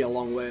 this is going to be a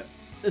long wait.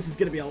 This is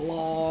going to be a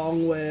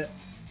long wait.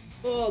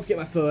 Oh, let's get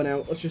my phone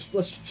out. Let's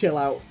just chill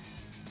out.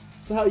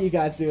 So how are you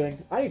guys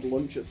doing? I need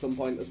lunch at some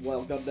point as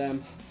well,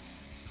 goddamn.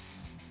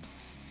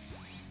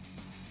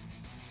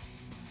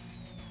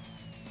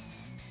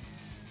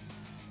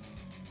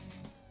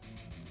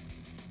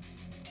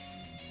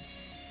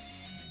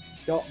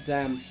 God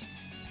damn.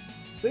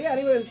 So yeah,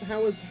 anyway,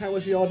 how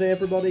was your day,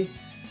 everybody?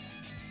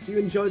 Do you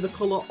enjoy the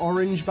colour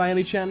orange by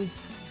any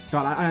chance?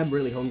 God, I am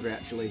really hungry,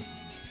 actually.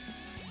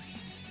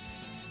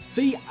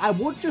 See, I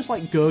would just,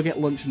 like, go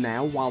get lunch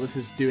now while this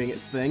is doing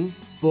its thing,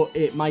 but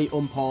it might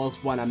unpause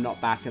when I'm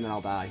not back and then I'll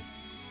die.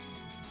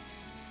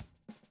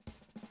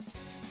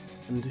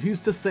 And who's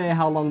to say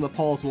how long the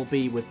pause will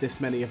be with this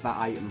many of that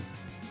item?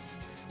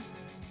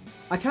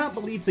 I can't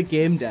believe the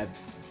game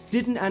devs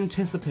didn't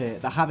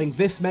anticipate that having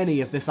this many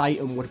of this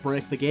item would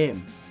break the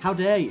game. How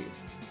dare you?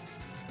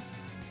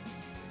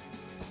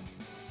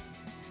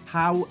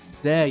 How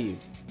dare you?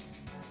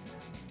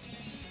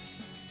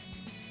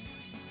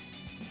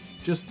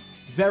 Just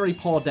very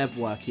poor dev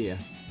work here.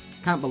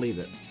 Can't believe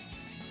it.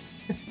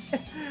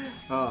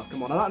 Oh,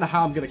 come on. I don't know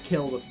how I'm going to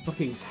kill the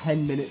fucking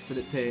 10 minutes that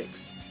it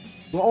takes.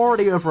 We're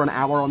already over an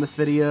hour on this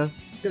video.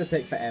 It's going to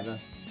take forever.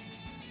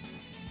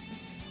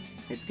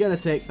 It's going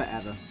to take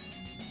forever.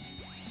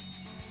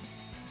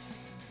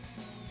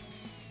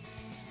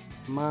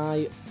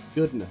 My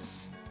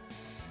goodness.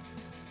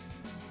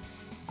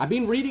 I've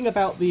been reading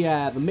about the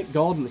Mick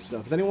Gordon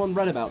stuff. Has anyone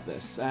read about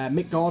this?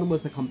 Mick Gordon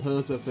was the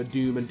composer for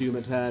Doom and Doom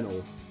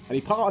Eternal. And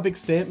he put out a big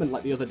statement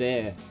like the other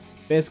day,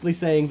 basically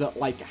saying that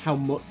like how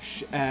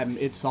much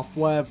id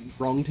Software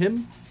wronged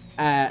him.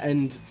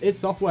 And id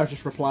Software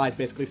just replied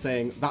basically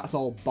saying, that's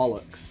all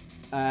bollocks.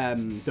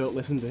 Don't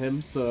listen to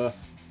him. So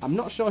I'm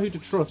not sure who to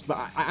trust, but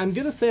I'm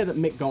going to say that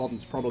Mick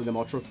Gordon's probably the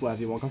more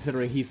trustworthy one,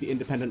 considering he's the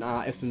independent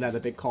artist and they're the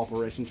big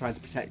corporation trying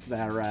to protect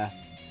their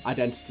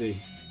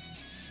identity.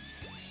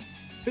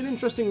 Been an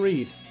interesting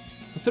read.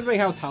 Considering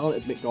how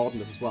talented Mick Gordon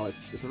is as well,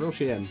 it's a real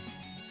shame.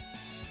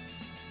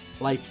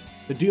 Like,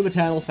 the Doom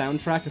Eternal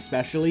soundtrack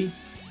especially,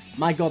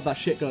 my god, that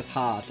shit goes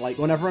hard. Like,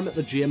 whenever I'm at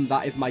the gym,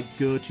 that is my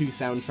go-to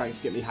soundtrack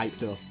to get me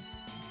hyped up.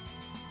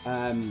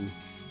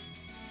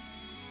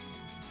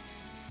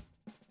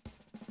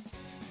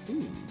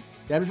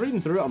 Yeah, I was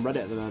reading through it on Reddit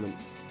at the moment.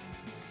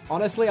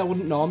 Honestly, I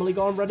wouldn't normally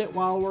go on Reddit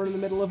while we're in the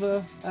middle of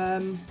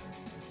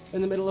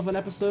an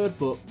episode,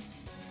 but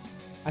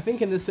I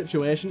think in this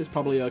situation it's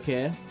probably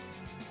okay.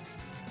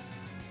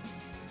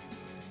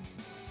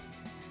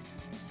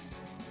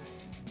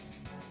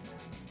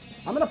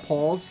 I'm gonna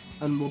pause,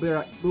 and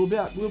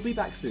we'll be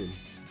back soon.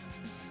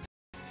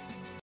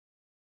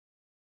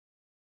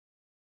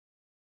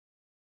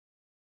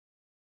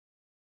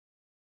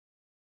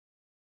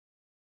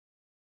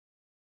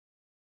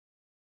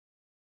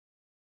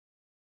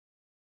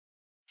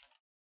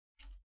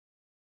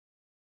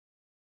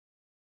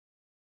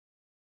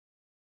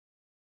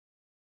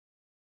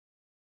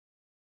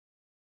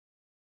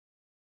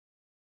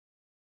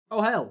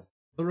 Oh hell,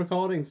 the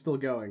recording's still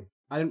going.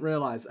 I didn't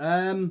realize.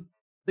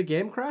 The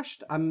game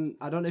crashed. I don't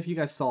know if you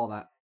guys saw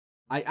that.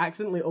 I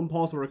accidentally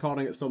unpaused the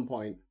recording at some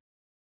point.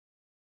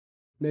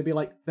 Maybe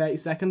like 30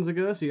 seconds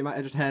ago, so you might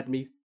have just heard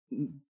me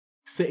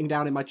sitting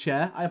down in my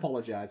chair. I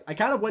apologize. I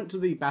kind of went to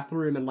the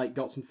bathroom and like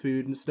got some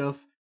food and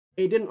stuff.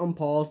 It didn't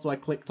unpause, so I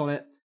clicked on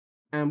it,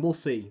 and we'll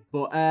see.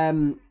 But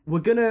we're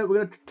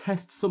gonna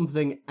test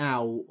something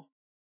out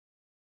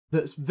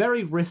that's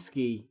very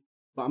risky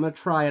But I'm going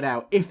to try it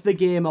out if the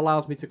game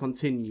allows me to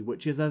continue,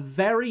 which is a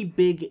very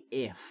big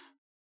if.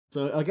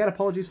 So again,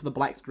 apologies for the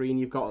black screen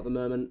you've got at the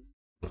moment.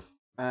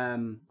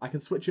 I can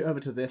switch it over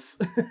to this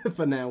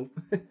for now.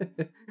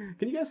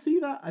 Can you guys see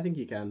that? I think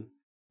you can.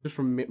 Just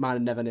from my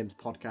Never Named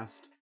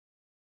podcast.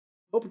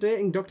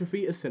 Updating Dr.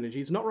 Fetus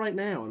synergies. Not right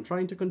now. I'm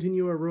trying to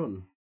continue a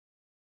run.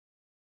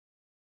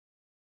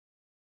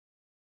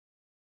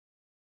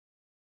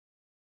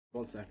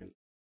 One second.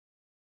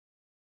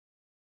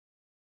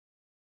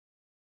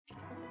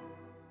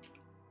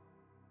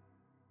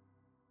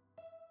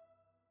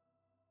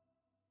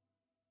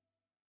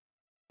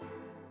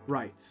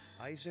 Right.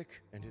 Isaac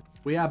and it.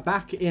 We are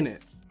back in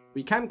it.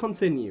 We can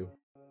continue.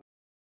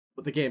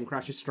 But the game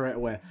crashes straight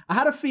away. I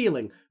had a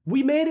feeling.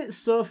 We made it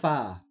so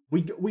far.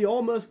 We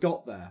almost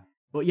got there.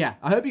 But yeah,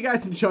 I hope you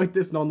guys enjoyed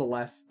this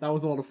nonetheless. That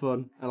was a lot of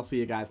fun. And I'll see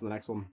you guys in the next one.